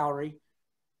Tonkinau Gallery.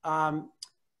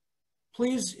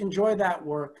 Please enjoy that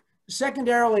work.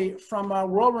 Secondarily, from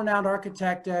world-renowned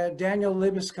architect Daniel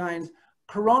Libeskind,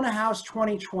 Corona House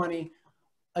 2020,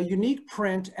 a unique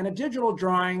print and a digital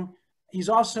drawing. He's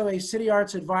also a City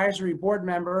Arts Advisory Board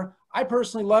member. I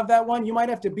personally love that one. You might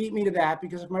have to beat me to that,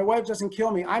 because if my wife doesn't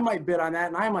kill me, I might bid on that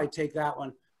and I might take that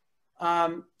one.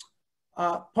 Ponte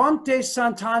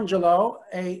Sant'Angelo,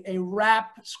 a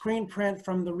wrap screen print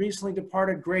from the recently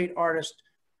departed great artist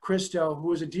Cristo, who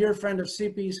was a dear friend of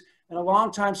CIPY's and a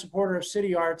longtime supporter of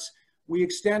City Arts. We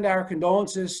extend our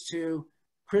condolences to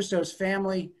Cristo's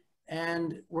family,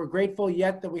 and we're grateful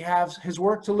yet that we have his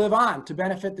work to live on to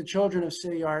benefit the children of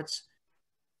City Arts.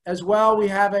 As well, we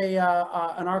have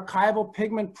an archival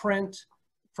pigment print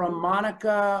from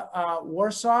Monica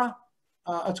Warsaw.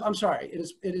 I'm sorry,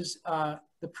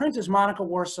 the print is Monica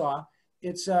Warsaw.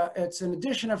 It's an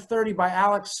edition of 30 by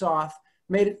Alex Soth,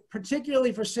 made it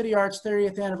particularly for City Arts'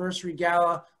 30th anniversary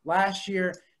gala last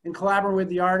year in collaboration with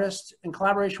the artist,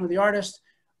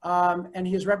 and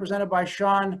he is represented by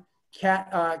Sean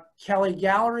Kelly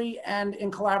Gallery and in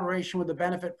collaboration with the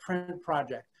Benefit Print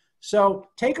Project. So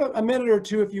take a minute or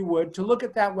two, if you would, to look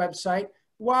at that website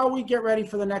while we get ready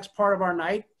for the next part of our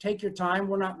night. Take your time,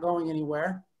 we're not going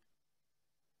anywhere.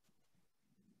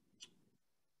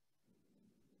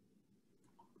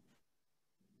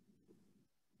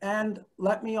 And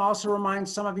let me also remind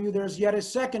some of you, there's yet a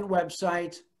second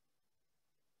website,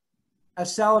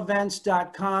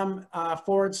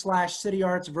 acelevents.com/City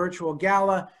Arts Virtual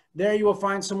Gala. There you will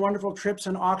find some wonderful trips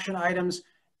and auction items.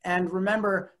 And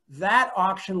remember, that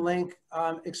auction link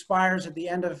expires at the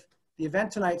end of the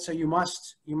event tonight, so you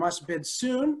must bid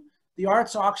soon. The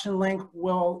arts auction link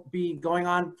will be going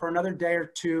on for another day or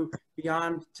two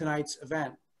beyond tonight's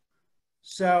event.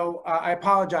 So I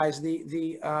apologize.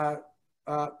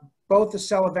 Both the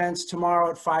Cell events tomorrow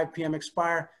at 5 p.m.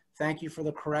 expire. Thank you for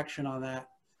the correction on that.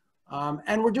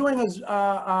 And we're just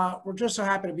so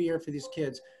happy to be here for these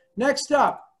kids. Next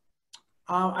up,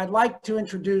 I'd like to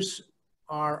introduce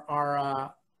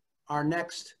our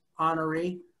next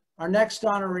honoree. Our next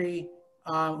honoree,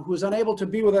 who is unable to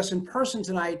be with us in person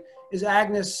tonight, is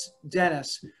Agnes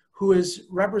Dennis, who is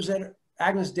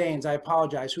Agnes Danes, I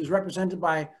apologize, who is represented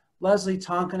by Leslie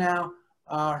Tonkinau,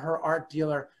 her art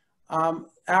dealer.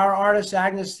 Our artist,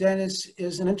 Agnes Dennis,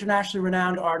 is an internationally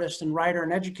renowned artist and writer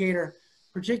and educator,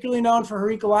 particularly known for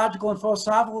her ecological and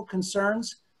philosophical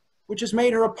concerns, which has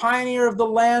made her a pioneer of the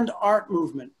land art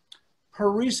movement. Her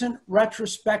recent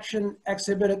retrospection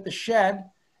exhibit at the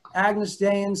Shed, Agnes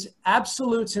Danes,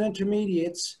 Absolutes and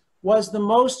Intermediates, was the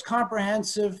most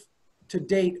comprehensive to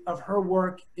date of her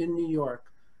work in New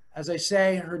York. As I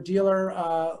say, her dealer,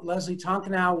 Leslie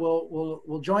Tonkinau,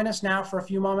 will join us now for a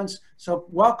few moments. So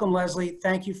welcome, Leslie.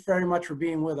 Thank you very much for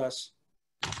being with us.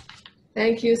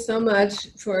 Thank you so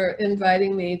much for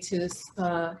inviting me to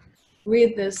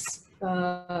read this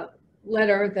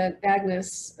letter that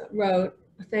Agnes wrote,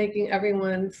 thanking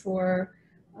everyone for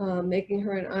making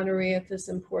her an honoree at this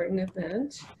important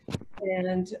event.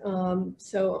 And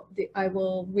I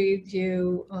will read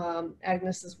you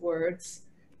Agnes's words,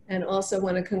 and also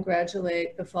want to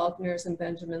congratulate the Faulkners and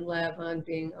Benjamin Lev on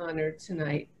being honored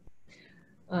tonight.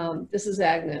 This is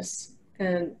Agnes,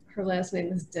 and her last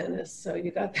name is Dennis, so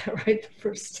you got that right the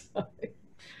first time.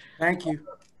 Thank you.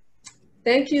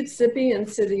 Thank you, CIPY and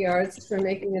City Arts, for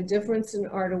making a difference in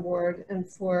Art Award, and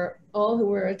for all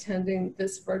who are attending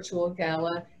this virtual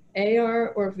gala, AR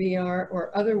or VR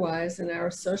or otherwise, in our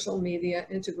social media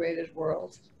integrated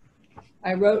world.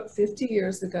 I wrote 50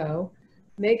 years ago,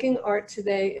 making art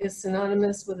today is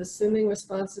synonymous with assuming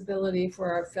responsibility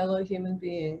for our fellow human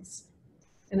beings.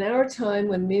 In our time,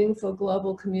 when meaningful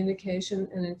global communication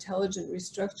and intelligent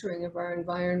restructuring of our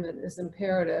environment is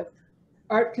imperative,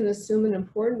 art can assume an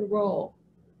important role.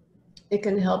 It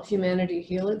can help humanity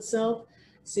heal itself,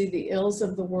 see the ills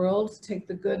of the world, take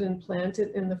the good and plant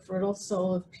it in the fertile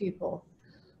soul of people.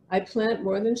 I plant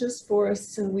more than just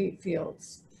forests and wheat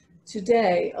fields.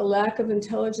 Today, a lack of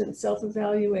intelligent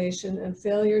self-evaluation and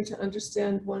failure to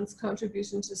understand one's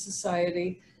contribution to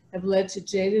society have led to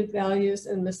jaded values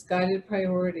and misguided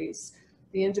priorities.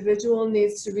 The individual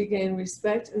needs to regain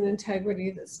respect and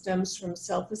integrity that stems from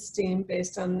self-esteem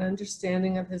based on an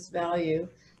understanding of his value,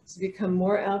 to become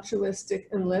more altruistic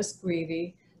and less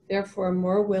greedy, therefore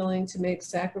more willing to make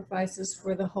sacrifices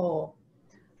for the whole.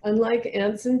 Unlike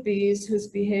ants and bees whose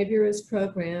behavior is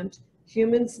programmed,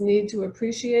 humans need to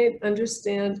appreciate,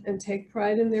 understand, and take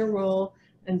pride in their role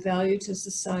and value to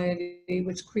society,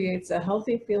 which creates a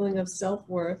healthy feeling of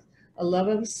self-worth, a love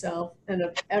of self, and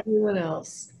of everyone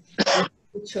else.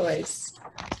 The choice.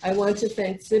 I want to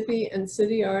thank CIPY and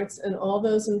CITYarts and all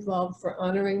those involved for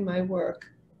honoring my work.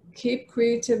 Keep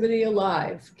creativity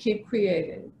alive. Keep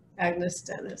creating. Agnes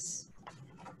Dennis.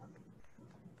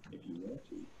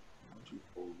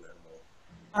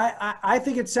 I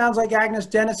think it sounds like Agnes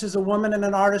Dennis is a woman and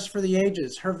an artist for the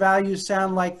ages. Her values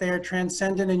sound like they're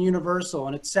transcendent and universal,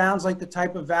 and it sounds like the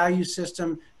type of value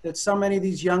system that so many of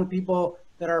these young people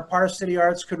that are a part of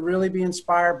CITYarts could really be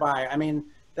inspired by. I mean,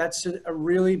 that's a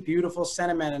really beautiful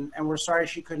sentiment, and we're sorry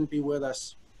she couldn't be with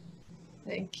us.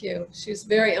 Thank you. She's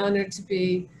very honored to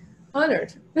be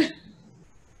honored.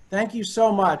 Thank you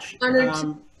so much. Honored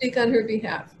to speak on her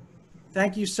behalf.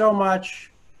 Thank you so much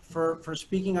for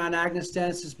speaking on Agnes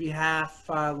Dennis's behalf,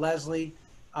 Leslie.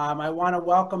 I want to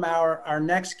welcome our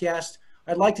next guest.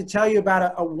 I'd like to tell you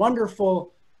about a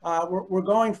wonderful, we're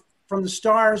going from the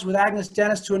stars with Agnes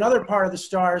Dennis to another part of the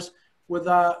stars with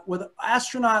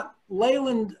astronaut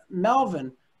Leland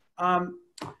Melvin.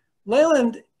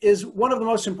 Leland is one of the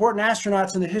most important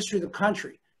astronauts in the history of the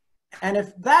country. And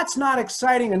if that's not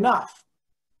exciting enough,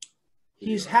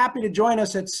 he's happy to join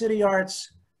us at CITYarts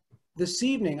this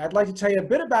evening. I'd like to tell you a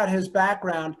bit about his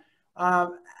background.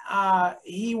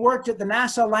 He worked at the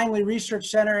NASA Langley Research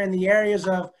Center in the areas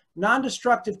of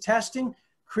non-destructive testing,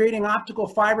 creating optical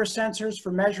fiber sensors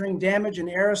for measuring damage in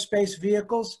aerospace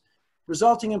vehicles,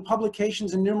 resulting in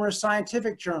publications in numerous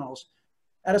scientific journals.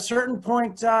 At a certain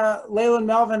point, Leland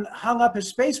Melvin hung up his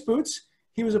space boots.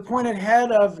 He was appointed head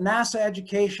of NASA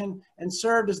education and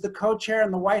served as the co-chair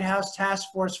in the White House Task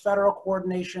Force Federal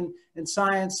Coordination in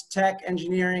Science, Tech,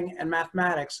 Engineering, and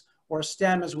Mathematics, or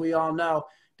STEM as we all know,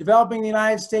 developing the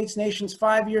United States nation's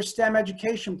 5-year STEM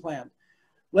education plan.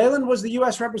 Leland was the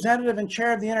U.S. representative and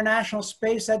chair of the International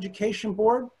Space Education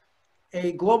Board,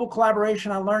 a global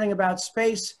collaboration on learning about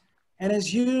space, and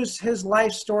has used his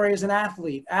life story as an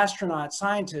athlete, astronaut,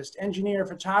 scientist, engineer,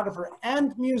 photographer,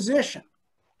 and musician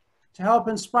to help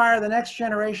inspire the next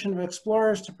generation of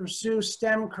explorers to pursue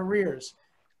STEM careers.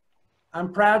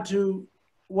 I'm proud to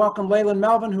welcome Leland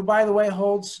Melvin, who, by the way,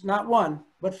 holds not 1,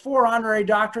 but 4 honorary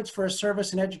doctorates for his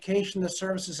service in education, the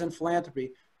services, and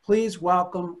philanthropy. Please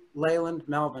welcome Leland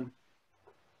Melvin.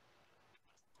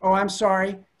 Oh, I'm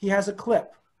sorry, he has a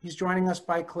clip. He's joining us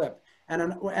by clip. And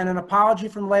an apology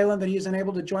from Leland that he is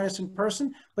unable to join us in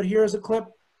person, but here is a clip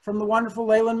from the wonderful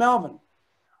Leland Melvin.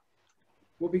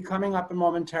 Will be coming up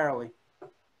momentarily.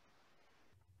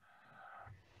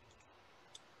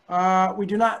 We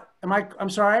do not, I'm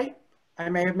sorry, I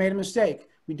may have made a mistake.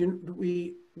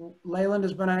 Leland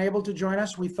has been unable to join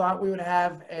us. We thought we would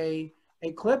have a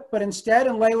clip, but instead,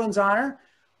 in Leland's honor,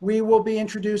 we will be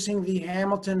introducing the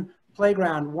Hamilton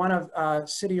Playground, one of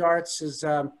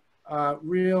CITYarts'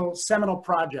 real seminal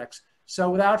projects.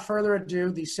 So without further ado,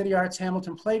 the CITYarts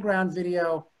Hamilton Playground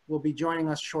video will be joining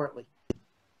us shortly.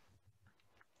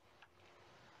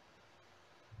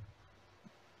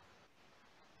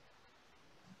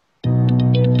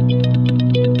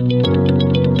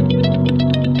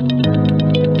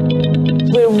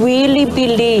 We really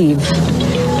believe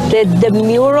that the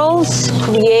murals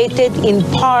created in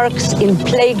parks, in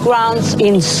playgrounds,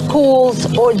 in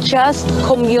schools, or just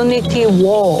community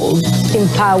walls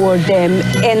empower them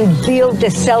and build the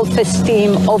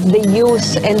self-esteem of the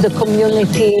youth and the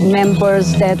community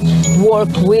members that work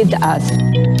with us.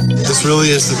 This really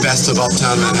is the best of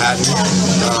Uptown Manhattan,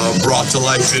 brought to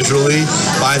life visually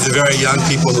by the very young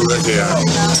people who live here.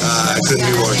 I couldn't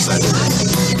be more excited.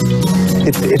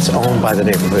 It's owned by the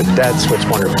neighborhood. That's what's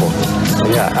wonderful.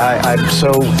 Yeah, I'm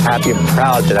so happy and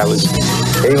proud that I was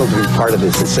able to be part of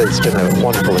this. It's been a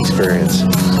wonderful experience.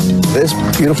 This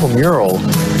beautiful mural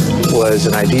was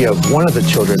an idea of one of the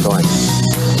children going,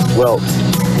 well,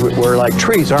 we're like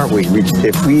trees, aren't we?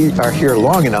 If we are here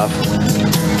long enough,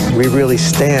 we really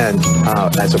stand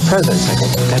as a presence. I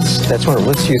think that's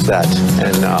wonderful. Let's use that.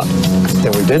 And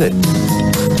then we did it.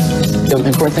 The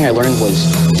important thing I learned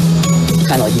was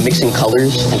kind of like mixing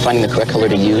colors and finding the correct color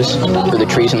to use for the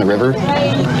trees in the river.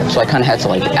 So I kind of had to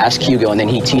like ask Hugo, and then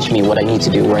he'd teach me what I need to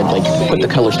do, where I'd like put the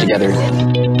colors together.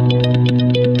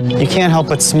 you can't help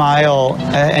but smile,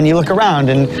 and you look around,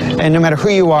 and no matter who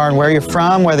you are and where you're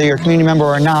from, whether you're a community member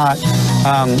or not,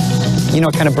 you know,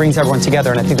 it kind of brings everyone together,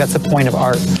 and I think that's the point of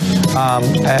art.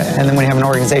 And then when you have an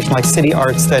organization like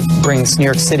CITYarts that brings New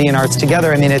York City and arts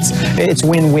together, I mean, it's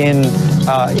win-win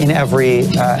in every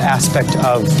aspect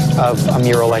of a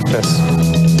mural like this.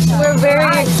 We're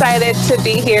very excited to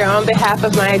be here on behalf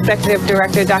of my executive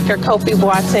director, Dr. Kofi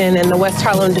Boateng, and the West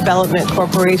Harlem Development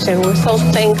Corporation. We're so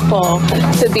thankful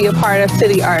to be a part of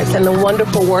CITYarts and the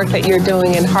wonderful work that you're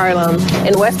doing in Harlem,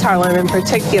 in West Harlem in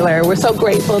particular. We're so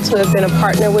grateful to have been a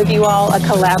partner with you all, a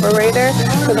collaborator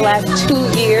for the last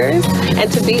 2 years,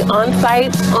 and to be on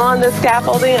site on the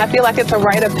scaffolding. I feel like it's a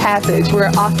rite of passage. We're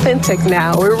authentic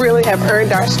now. We really have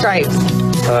earned our stripes.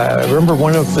 I remember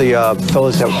one of the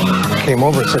fellows that came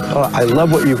over and said, "Oh, I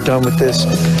love what you've done with this.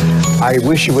 I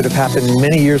wish it would have happened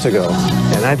many years ago,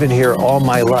 and I've been here all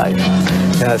my life."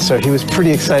 So he was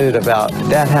pretty excited about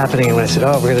that happening, and when I said,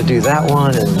 "Oh, we're going to do that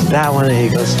one, and he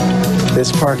goes,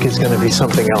 "This park is going to be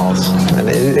something else," and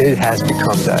it has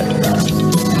become that.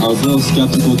 I was a little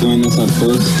skeptical doing this at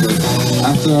first, but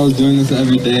after I was doing this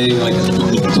every day, like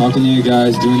talking to you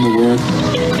guys, doing the work,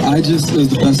 it was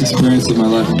the best experience of my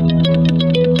life.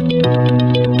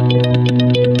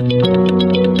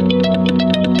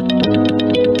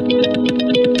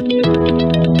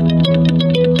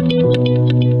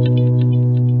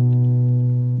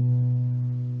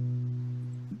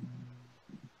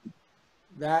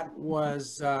 That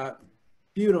was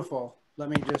beautiful. Let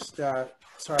me just,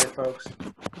 sorry folks.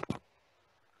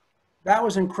 That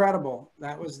was incredible.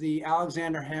 That was the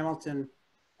Alexander Hamilton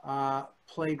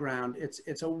playground.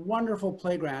 It's a wonderful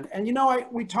playground. And you know,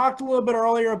 we talked a little bit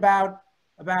earlier about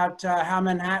how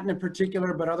Manhattan in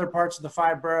particular, but other parts of the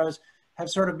 5 boroughs have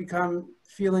sort of become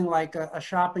feeling like a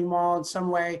shopping mall in some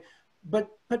way. But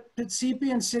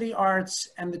CP and CITYarts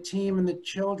and the team and the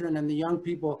children and the young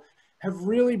people have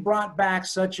really brought back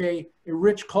such a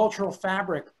rich cultural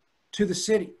fabric to the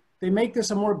city. They make this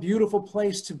a more beautiful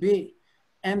place to be.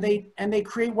 And they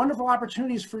create wonderful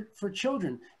opportunities for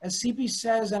children. As CP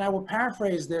says, and I will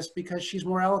paraphrase this because she's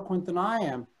more eloquent than I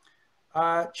am,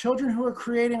 children who are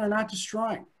creating are not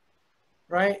destroying,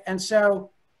 right? And so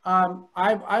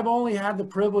I've only had the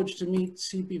privilege to meet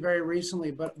CP very recently,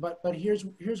 but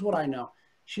here's what I know.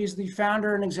 She's the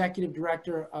founder and executive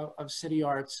director of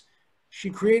CITYarts. She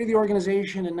created the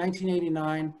organization in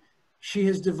 1989. She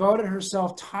has devoted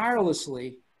herself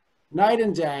tirelessly, night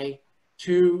and day,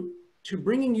 to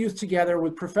bringing youth together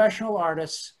with professional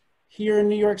artists here in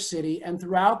New York City and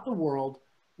throughout the world,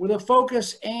 with a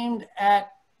focus aimed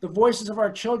at the voices of our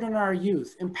children and our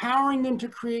youth, empowering them to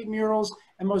create murals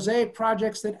and mosaic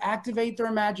projects that activate their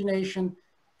imagination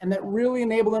and that really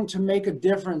enable them to make a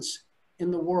difference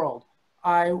in the world.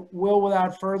 I will,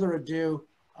 without further ado,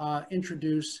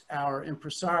 introduce our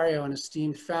impresario and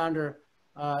esteemed founder,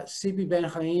 CP Ben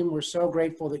Chaim. We're so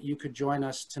grateful that you could join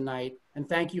us tonight, and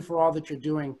thank you for all that you're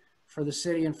doing for the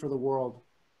city and for the world.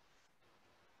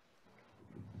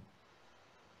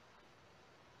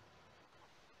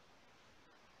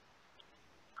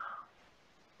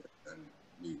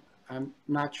 I'm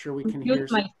not sure we can hear.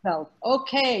 Myself.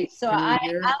 Okay, so I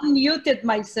unmuted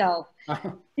myself.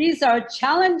 These are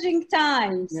challenging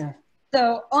times. Yeah.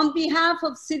 So on behalf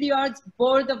of CITYarts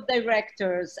Board of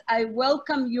Directors, I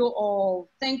welcome you all.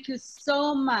 Thank you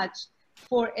so much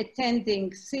for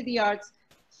attending CITYarts'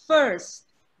 first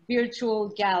virtual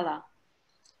gala.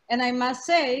 And I must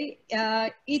say,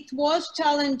 it was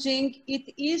challenging,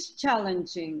 it is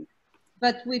challenging,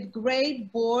 but with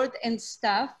great board and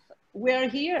staff, we're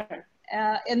here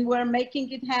and we're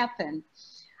making it happen.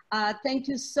 Thank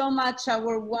you so much,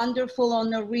 our wonderful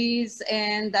honorees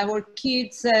and our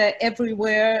kids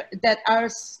everywhere that are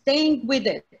staying with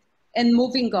it and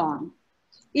moving on.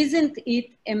 Isn't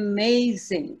it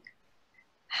amazing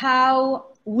how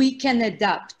we can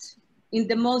adapt in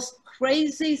the most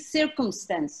crazy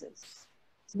circumstances?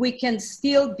 We can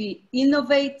still be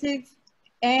innovative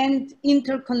and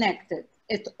interconnected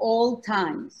at all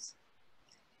times.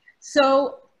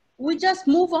 So we just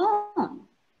move on.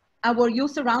 Our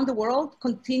youth around the world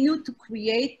continue to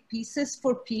create pieces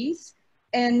for peace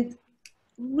and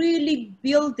really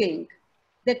building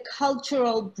the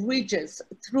cultural bridges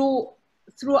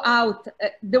throughout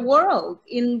the world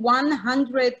in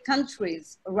 100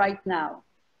 countries right now.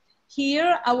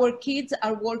 Here, our kids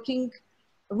are working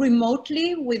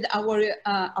remotely with our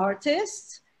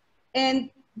artists, and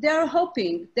they're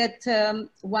hoping that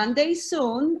one day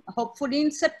soon, hopefully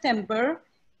in September,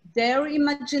 their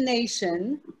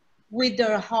imagination with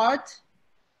their heart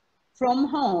from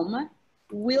home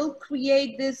will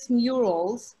create these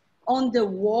murals on the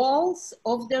walls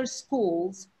of their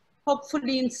schools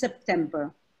hopefully in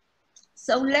September.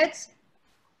 So let's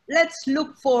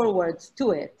look forward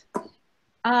to it.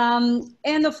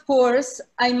 And of course,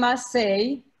 I must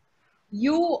say,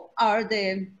 you are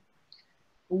the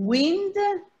wind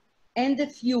and the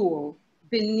fuel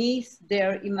beneath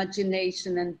their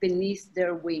imagination and beneath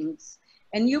their wings.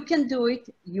 And you can do it,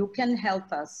 you can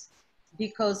help us,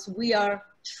 because we are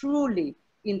truly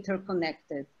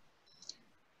interconnected.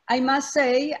 I must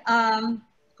say,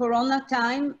 Corona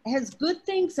time has good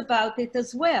things about it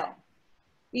as well.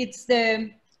 It's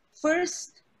the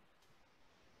first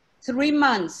 3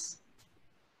 months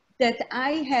that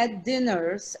I had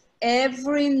dinners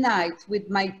every night with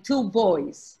my 2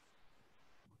 boys,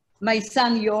 my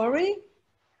son Yori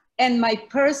and my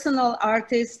personal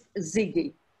artist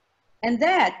Ziggy. And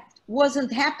that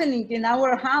wasn't happening in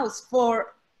our house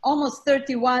for almost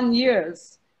 31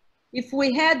 years. If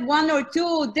we had 1 or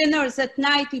 2 dinners at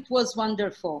night, it was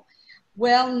wonderful.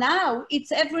 Well, now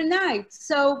it's every night.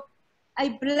 So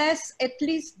I bless at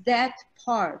least that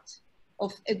part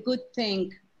of a good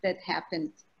thing that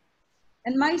happened.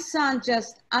 And my son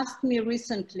just asked me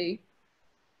recently,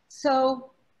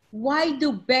 so why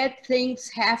do bad things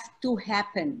have to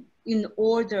happen in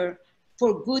order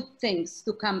for good things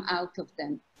to come out of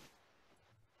them?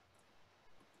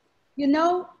 You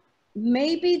know,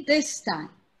 maybe this time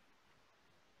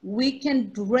we can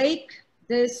break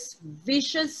this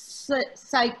vicious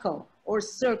cycle or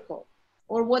circle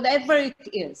or whatever it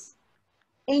is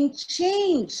and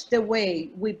change the way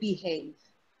we behave.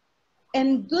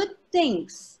 And good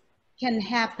things can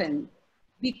happen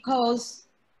because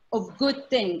of good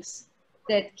things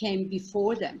that came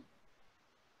before them.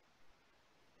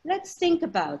 Let's think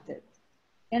about it,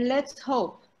 and let's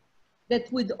hope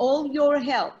that with all your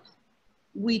help,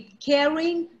 with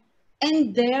caring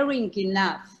and daring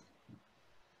enough,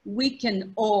 we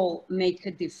can all make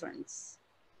a difference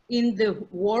in the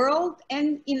world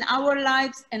and in our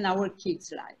lives and our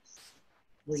kids'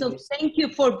 lives. So thank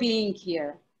you for being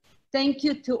here. Thank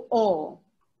you to all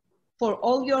for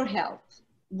all your help.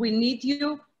 We need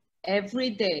you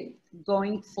every day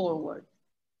going forward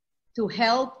to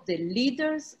help the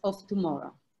leaders of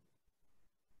tomorrow.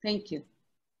 Thank you.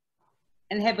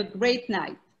 And have a great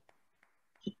night.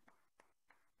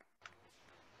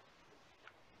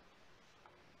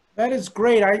 That is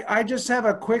great. I just have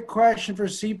a quick question for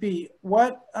CP.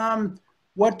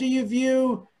 What do you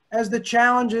view as the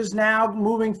challenges now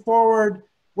moving forward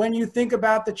when you think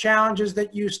about the challenges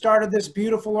that you started this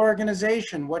beautiful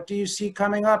organization? What do you see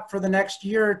coming up for the next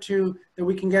year or two that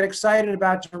we can get excited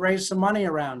about to raise some money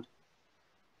around?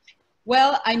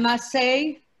 Well, I must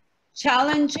say,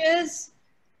 challenges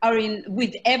are in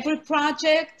with every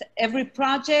project. Every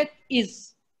project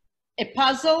is a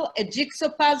puzzle, a jigsaw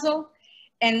puzzle.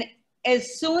 And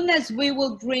as soon as we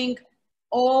will bring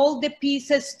all the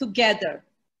pieces together,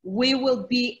 we will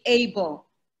be able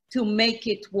to make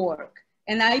it work.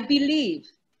 And I believe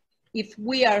if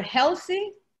we are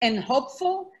healthy and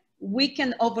hopeful, we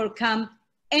can overcome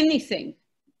anything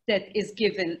that is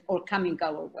given or coming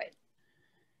our way.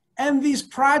 And these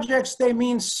projects, they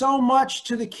mean so much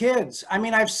to the kids. I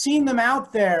mean, I've seen them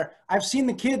out there. I've seen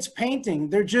the kids painting.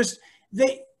 They're just,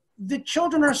 the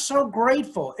children are so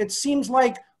grateful. It seems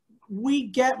like we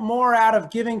get more out of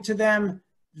giving to them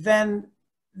than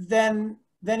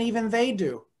even they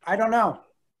do. I don't know.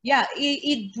 Yeah,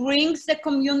 it brings the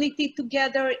community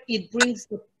together. It brings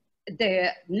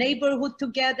the neighborhood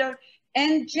together.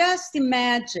 And just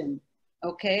imagine,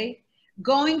 okay,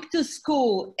 going to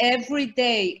school every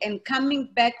day and coming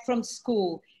back from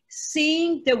school,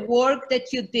 seeing the work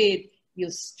that you did,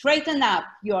 you straighten up,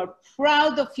 you're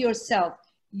proud of yourself,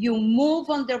 you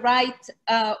move on the right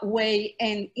way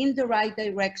and in the right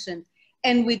direction.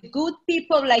 And with good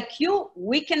people like you,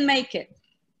 we can make it.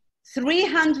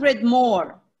 300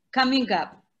 more coming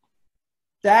up.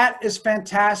 That is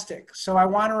fantastic. So I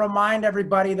want to remind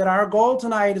everybody that our goal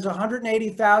tonight is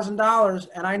 $180,000.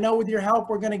 And I know with your help,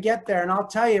 we're going to get there. And I'll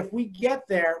tell you, if we get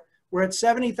there, we're at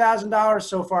 $70,000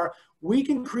 so far. We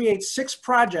can create 6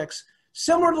 projects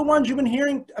similar to the ones you've been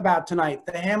hearing about tonight,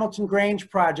 the Hamilton Grange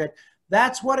project.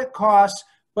 That's what it costs.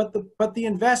 But the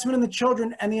investment in the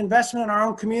children and the investment in our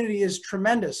own community is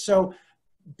tremendous. So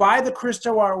buy the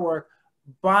Christo artwork,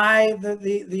 buy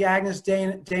the Agnes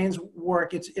Dane's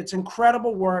work. It's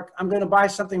incredible work. I'm going to buy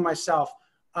something myself.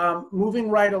 Moving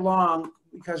right along,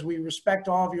 because we respect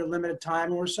all of your limited time,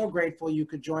 and we're so grateful you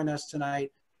could join us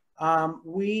tonight.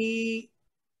 We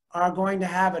are going to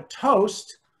have a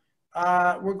toast.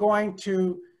 We're going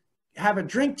to have a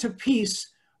drink to peace,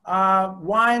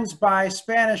 wines by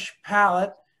Spanish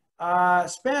Palate.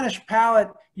 Spanish Palette,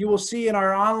 you will see in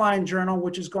our online journal,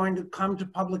 which is going to come to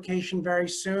publication very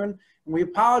soon. And we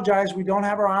apologize, we don't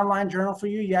have our online journal for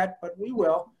you yet, but we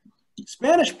will.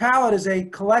 Spanish Palette is a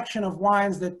collection of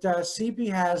wines that CP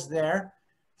has there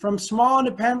from small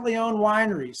independently owned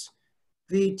wineries.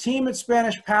 The team at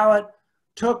Spanish Palette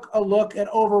took a look at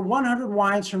over 100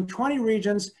 wines from 20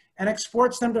 regions and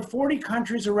exports them to 40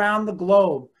 countries around the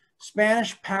globe.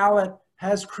 Spanish Palette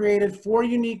has created 4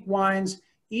 unique wines,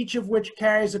 each of which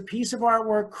carries a piece of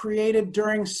artwork created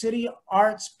during City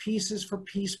Arts Pieces for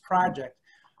Peace project.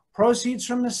 Proceeds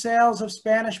from the sales of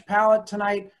Spanish Palette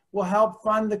tonight will help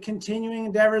fund the continuing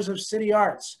endeavors of City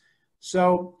Arts.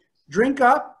 So drink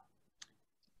up,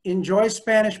 enjoy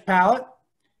Spanish Palette,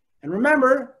 and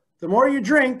remember, the more you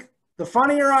drink, the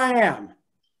funnier I am.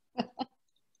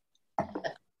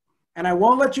 And I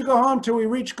won't let you go home till we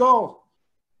reach goal.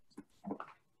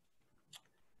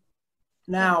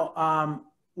 Now,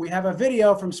 we have a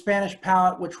video from Spanish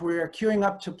Palette, which we're queuing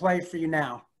up to play for you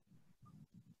now.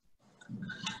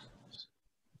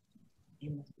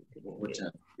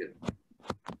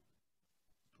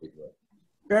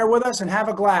 Bear with us and have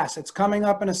a glass. It's coming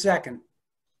up in a second.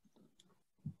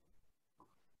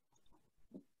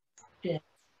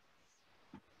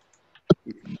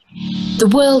 The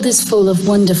world is full of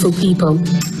wonderful people,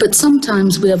 but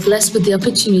sometimes we are blessed with the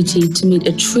opportunity to meet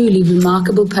a truly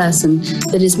remarkable person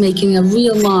that is making a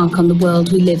real mark on the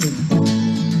world we live in.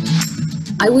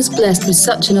 I was blessed with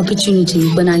such an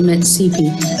opportunity when I met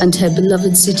CP and her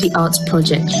beloved City Arts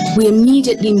project. We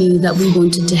immediately knew that we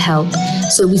wanted to help,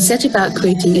 so we set about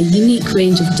creating a unique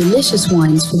range of delicious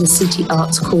wines for the City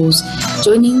Arts cause,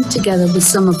 joining together with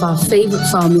some of our favorite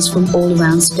farmers from all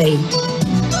around Spain.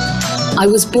 I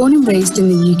was born and raised in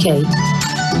the UK,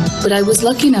 but I was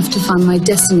lucky enough to find my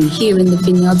destiny here in the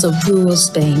vineyards of rural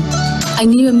Spain. I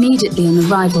knew immediately on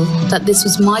arrival that this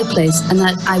was my place and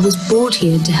that I was brought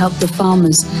here to help the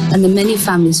farmers and the many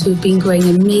families who have been growing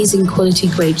amazing quality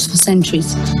grapes for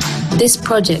centuries. This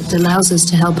project allows us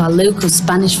to help our local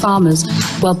Spanish farmers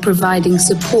while providing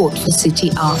support for City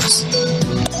Arts.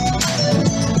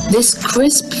 This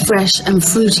crisp, fresh and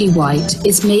fruity white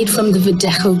is made from the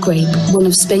Verdejo grape, one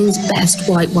of Spain's best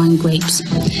white wine grapes.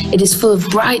 It is full of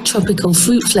bright tropical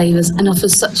fruit flavors and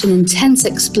offers such an intense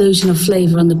explosion of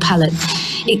flavor on the palate.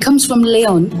 It comes from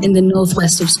León in the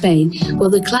northwest of Spain, where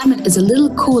the climate is a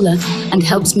little cooler and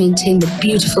helps maintain the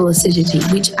beautiful acidity,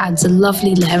 which adds a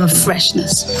lovely layer of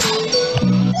freshness.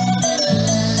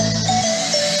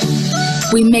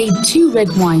 We made 2 red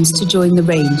wines to join the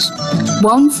range,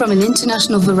 one from an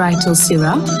international varietal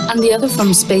Syrah and the other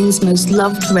from Spain's most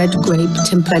loved red grape,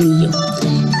 Tempranillo,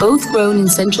 both grown in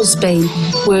central Spain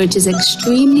where it is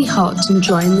extremely hot and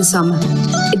dry in the summer.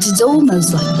 It is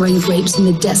almost like growing grapes in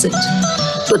the desert,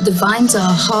 but the vines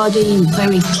are hardy and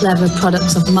very clever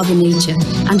products of Mother Nature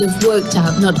and have worked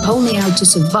out not only how to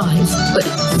survive, but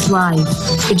thrive,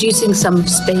 producing some of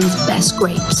Spain's best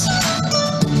grapes.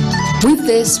 With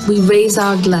this, we raise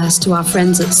our glass to our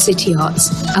friends at City Arts,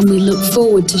 and we look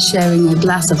forward to sharing a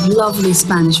glass of lovely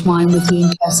Spanish wine with you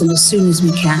in person as soon as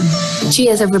we can.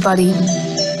 Cheers, everybody.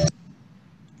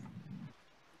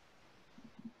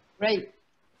 Great.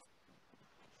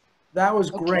 That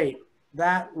was great.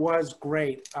 That was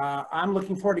great. I'm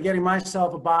looking forward to getting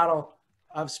myself a bottle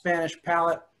of Spanish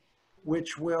Palette,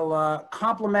 which will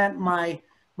complement my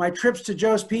trips to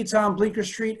Joe's Pizza on Bleecker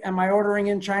Street and my ordering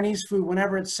in Chinese food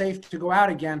whenever it's safe to go out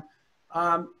again.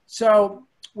 So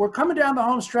we're coming down the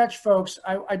home stretch, folks.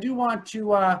 I do want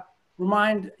to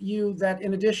remind you that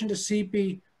in addition to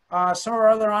CP, some of our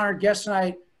other honored guests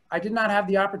tonight, I did not have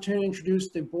the opportunity to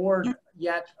introduce the board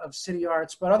yet of City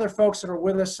Arts, but other folks that are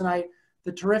with us tonight,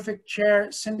 the terrific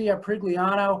chair, Cindy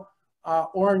Aprigliano,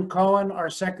 Oren Cohen, our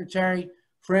secretary,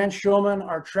 Fran Schulman,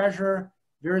 our treasurer,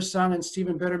 Vera Sung and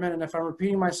Stephen Bitterman. And if I'm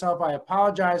repeating myself, I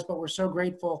apologize, but we're so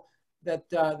grateful that,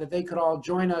 that they could all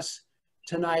join us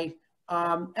tonight.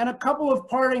 And a couple of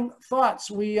parting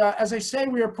thoughts. We, as I say,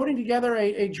 we are putting together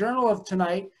a journal of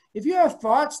tonight. If you have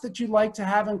thoughts that you'd like to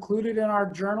have included in our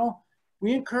journal,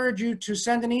 we encourage you to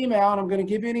send an email, and I'm going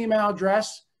to give you an email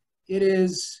address. It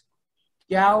is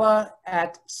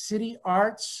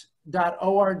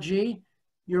gala@cityarts.org.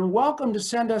 You're welcome to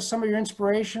send us some of your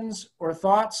inspirations or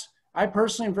thoughts. I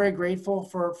personally am very grateful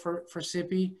for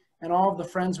Sippy and all of the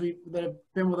friends that have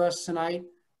been with us tonight.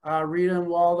 Rita and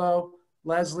Waldo,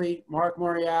 Leslie, Mark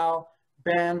Morial,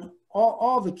 Ben,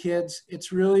 all the kids.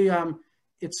 It's really,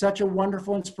 it's such a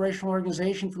wonderful, inspirational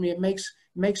organization for me. It makes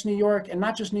New York, and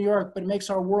not just New York, but it makes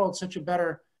our world such a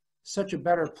better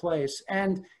place.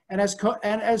 And as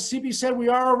CP said, we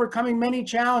are overcoming many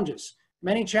challenges.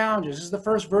 This is the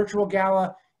first virtual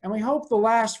gala and we hope the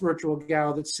last virtual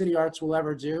gala that City Arts will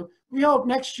ever do. We hope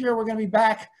next year we're going to be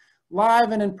back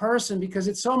live and in person because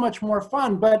it's so much more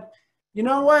fun. But you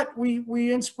know what?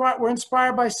 We're inspired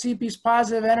by CP's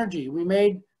positive energy. We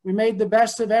made the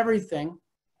best of everything.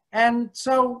 And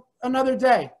so another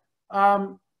day.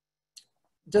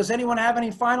 Does anyone have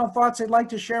any final thoughts they'd like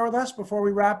to share with us before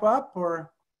we wrap up,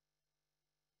 or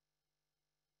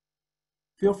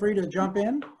feel free to jump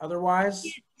in? Otherwise,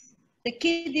 the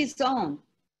kid is on.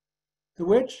 The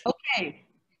which? Okay.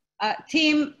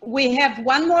 Tim, we have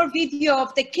one more video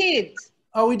of the kids.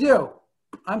 Oh, we do?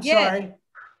 I'm sorry.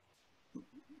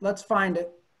 Let's find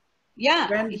it. Yeah.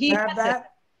 Ben, he have has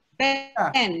that?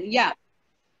 it. Ben, yeah.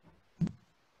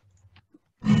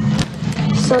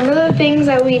 Some of the things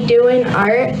that we do in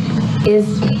art is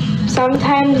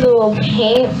sometimes we'll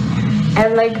paint,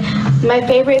 and like my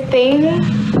favorite thing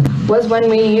was when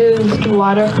we used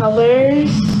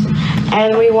watercolors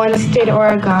and we once did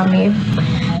origami.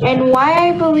 And why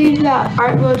I believe that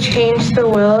art will change the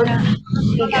world,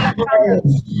 because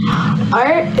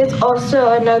art is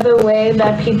also another way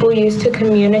that people use to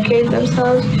communicate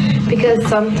themselves, because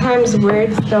sometimes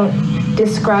words don't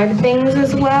describe things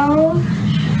as well.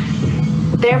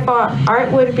 Therefore,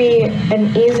 art would be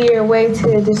an easier way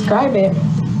to describe it.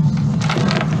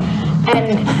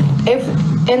 And if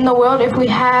in the world, if we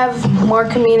have more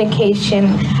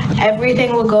communication,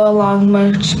 everything will go along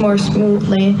much more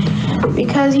smoothly.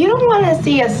 Because you don't want to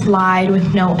see a slide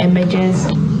with no images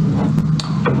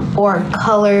or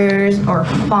colors or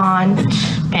font,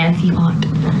 fancy font.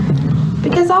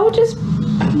 Because that would just,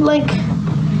 like,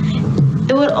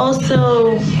 it would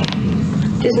also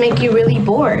just make you really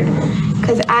bored.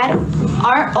 Because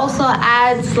art also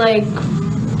adds, like,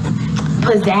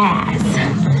 pizzazz,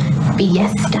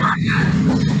 fiesta.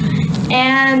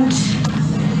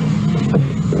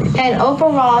 And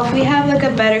overall, if we have, like,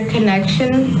 a better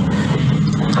connection,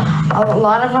 a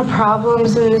lot of our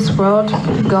problems in this world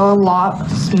go a lot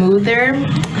smoother,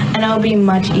 and it'll be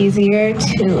much easier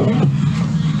to,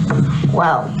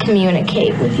 well,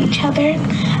 communicate with each other.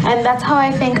 And that's how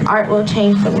I think art will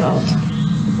change the world.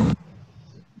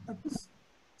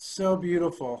 So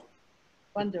beautiful.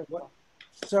 Wonderful.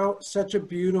 Such a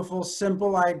beautiful,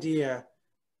 simple idea.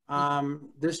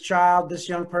 This child, this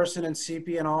young person, and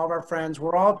CP and all of our friends,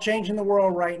 we're all changing the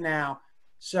world right now.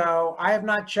 So I have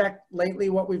not checked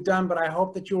lately what we've done, but I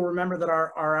hope that you'll remember that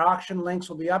our auction links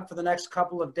will be up for the next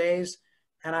couple of days.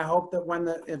 And I hope that when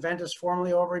the event is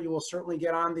formally over, you will certainly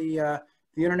get on the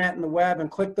internet and the web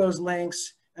and click those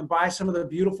links and buy some of the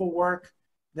beautiful work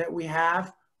that we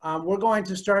have. We're going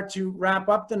to start to wrap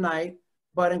up the night,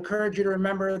 but encourage you to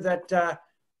remember that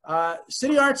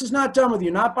City Arts is not done with you,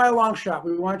 not by a long shot.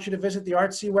 We want you to visit the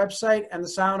Artsy website and the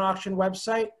silent auction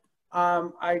website.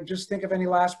 I just think of any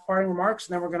last parting remarks,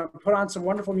 and then we're going to put on some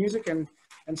wonderful music and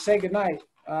say goodnight.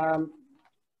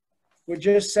 Would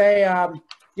just say,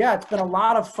 yeah, it's been a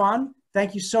lot of fun.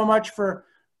 Thank you so much for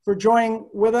joining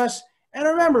with us. And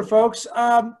remember, folks,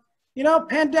 you know,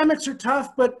 pandemics are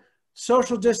tough, but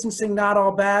social distancing, not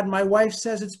all bad. My wife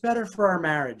says it's better for our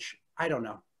marriage. I don't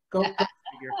know. Go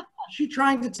figure. Is she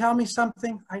trying to tell me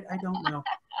something? I don't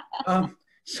know.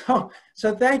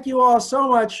 So thank you all so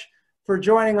much for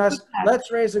joining us.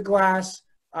 Let's raise a glass.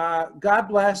 God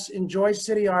bless. Enjoy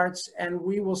City Arts, and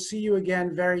we will see you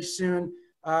again very soon.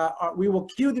 We will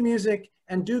cue the music,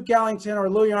 and Duke Ellington or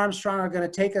Louis Armstrong are going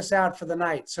to take us out for the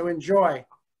night. So enjoy.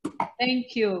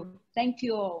 Thank you. Thank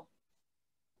you all.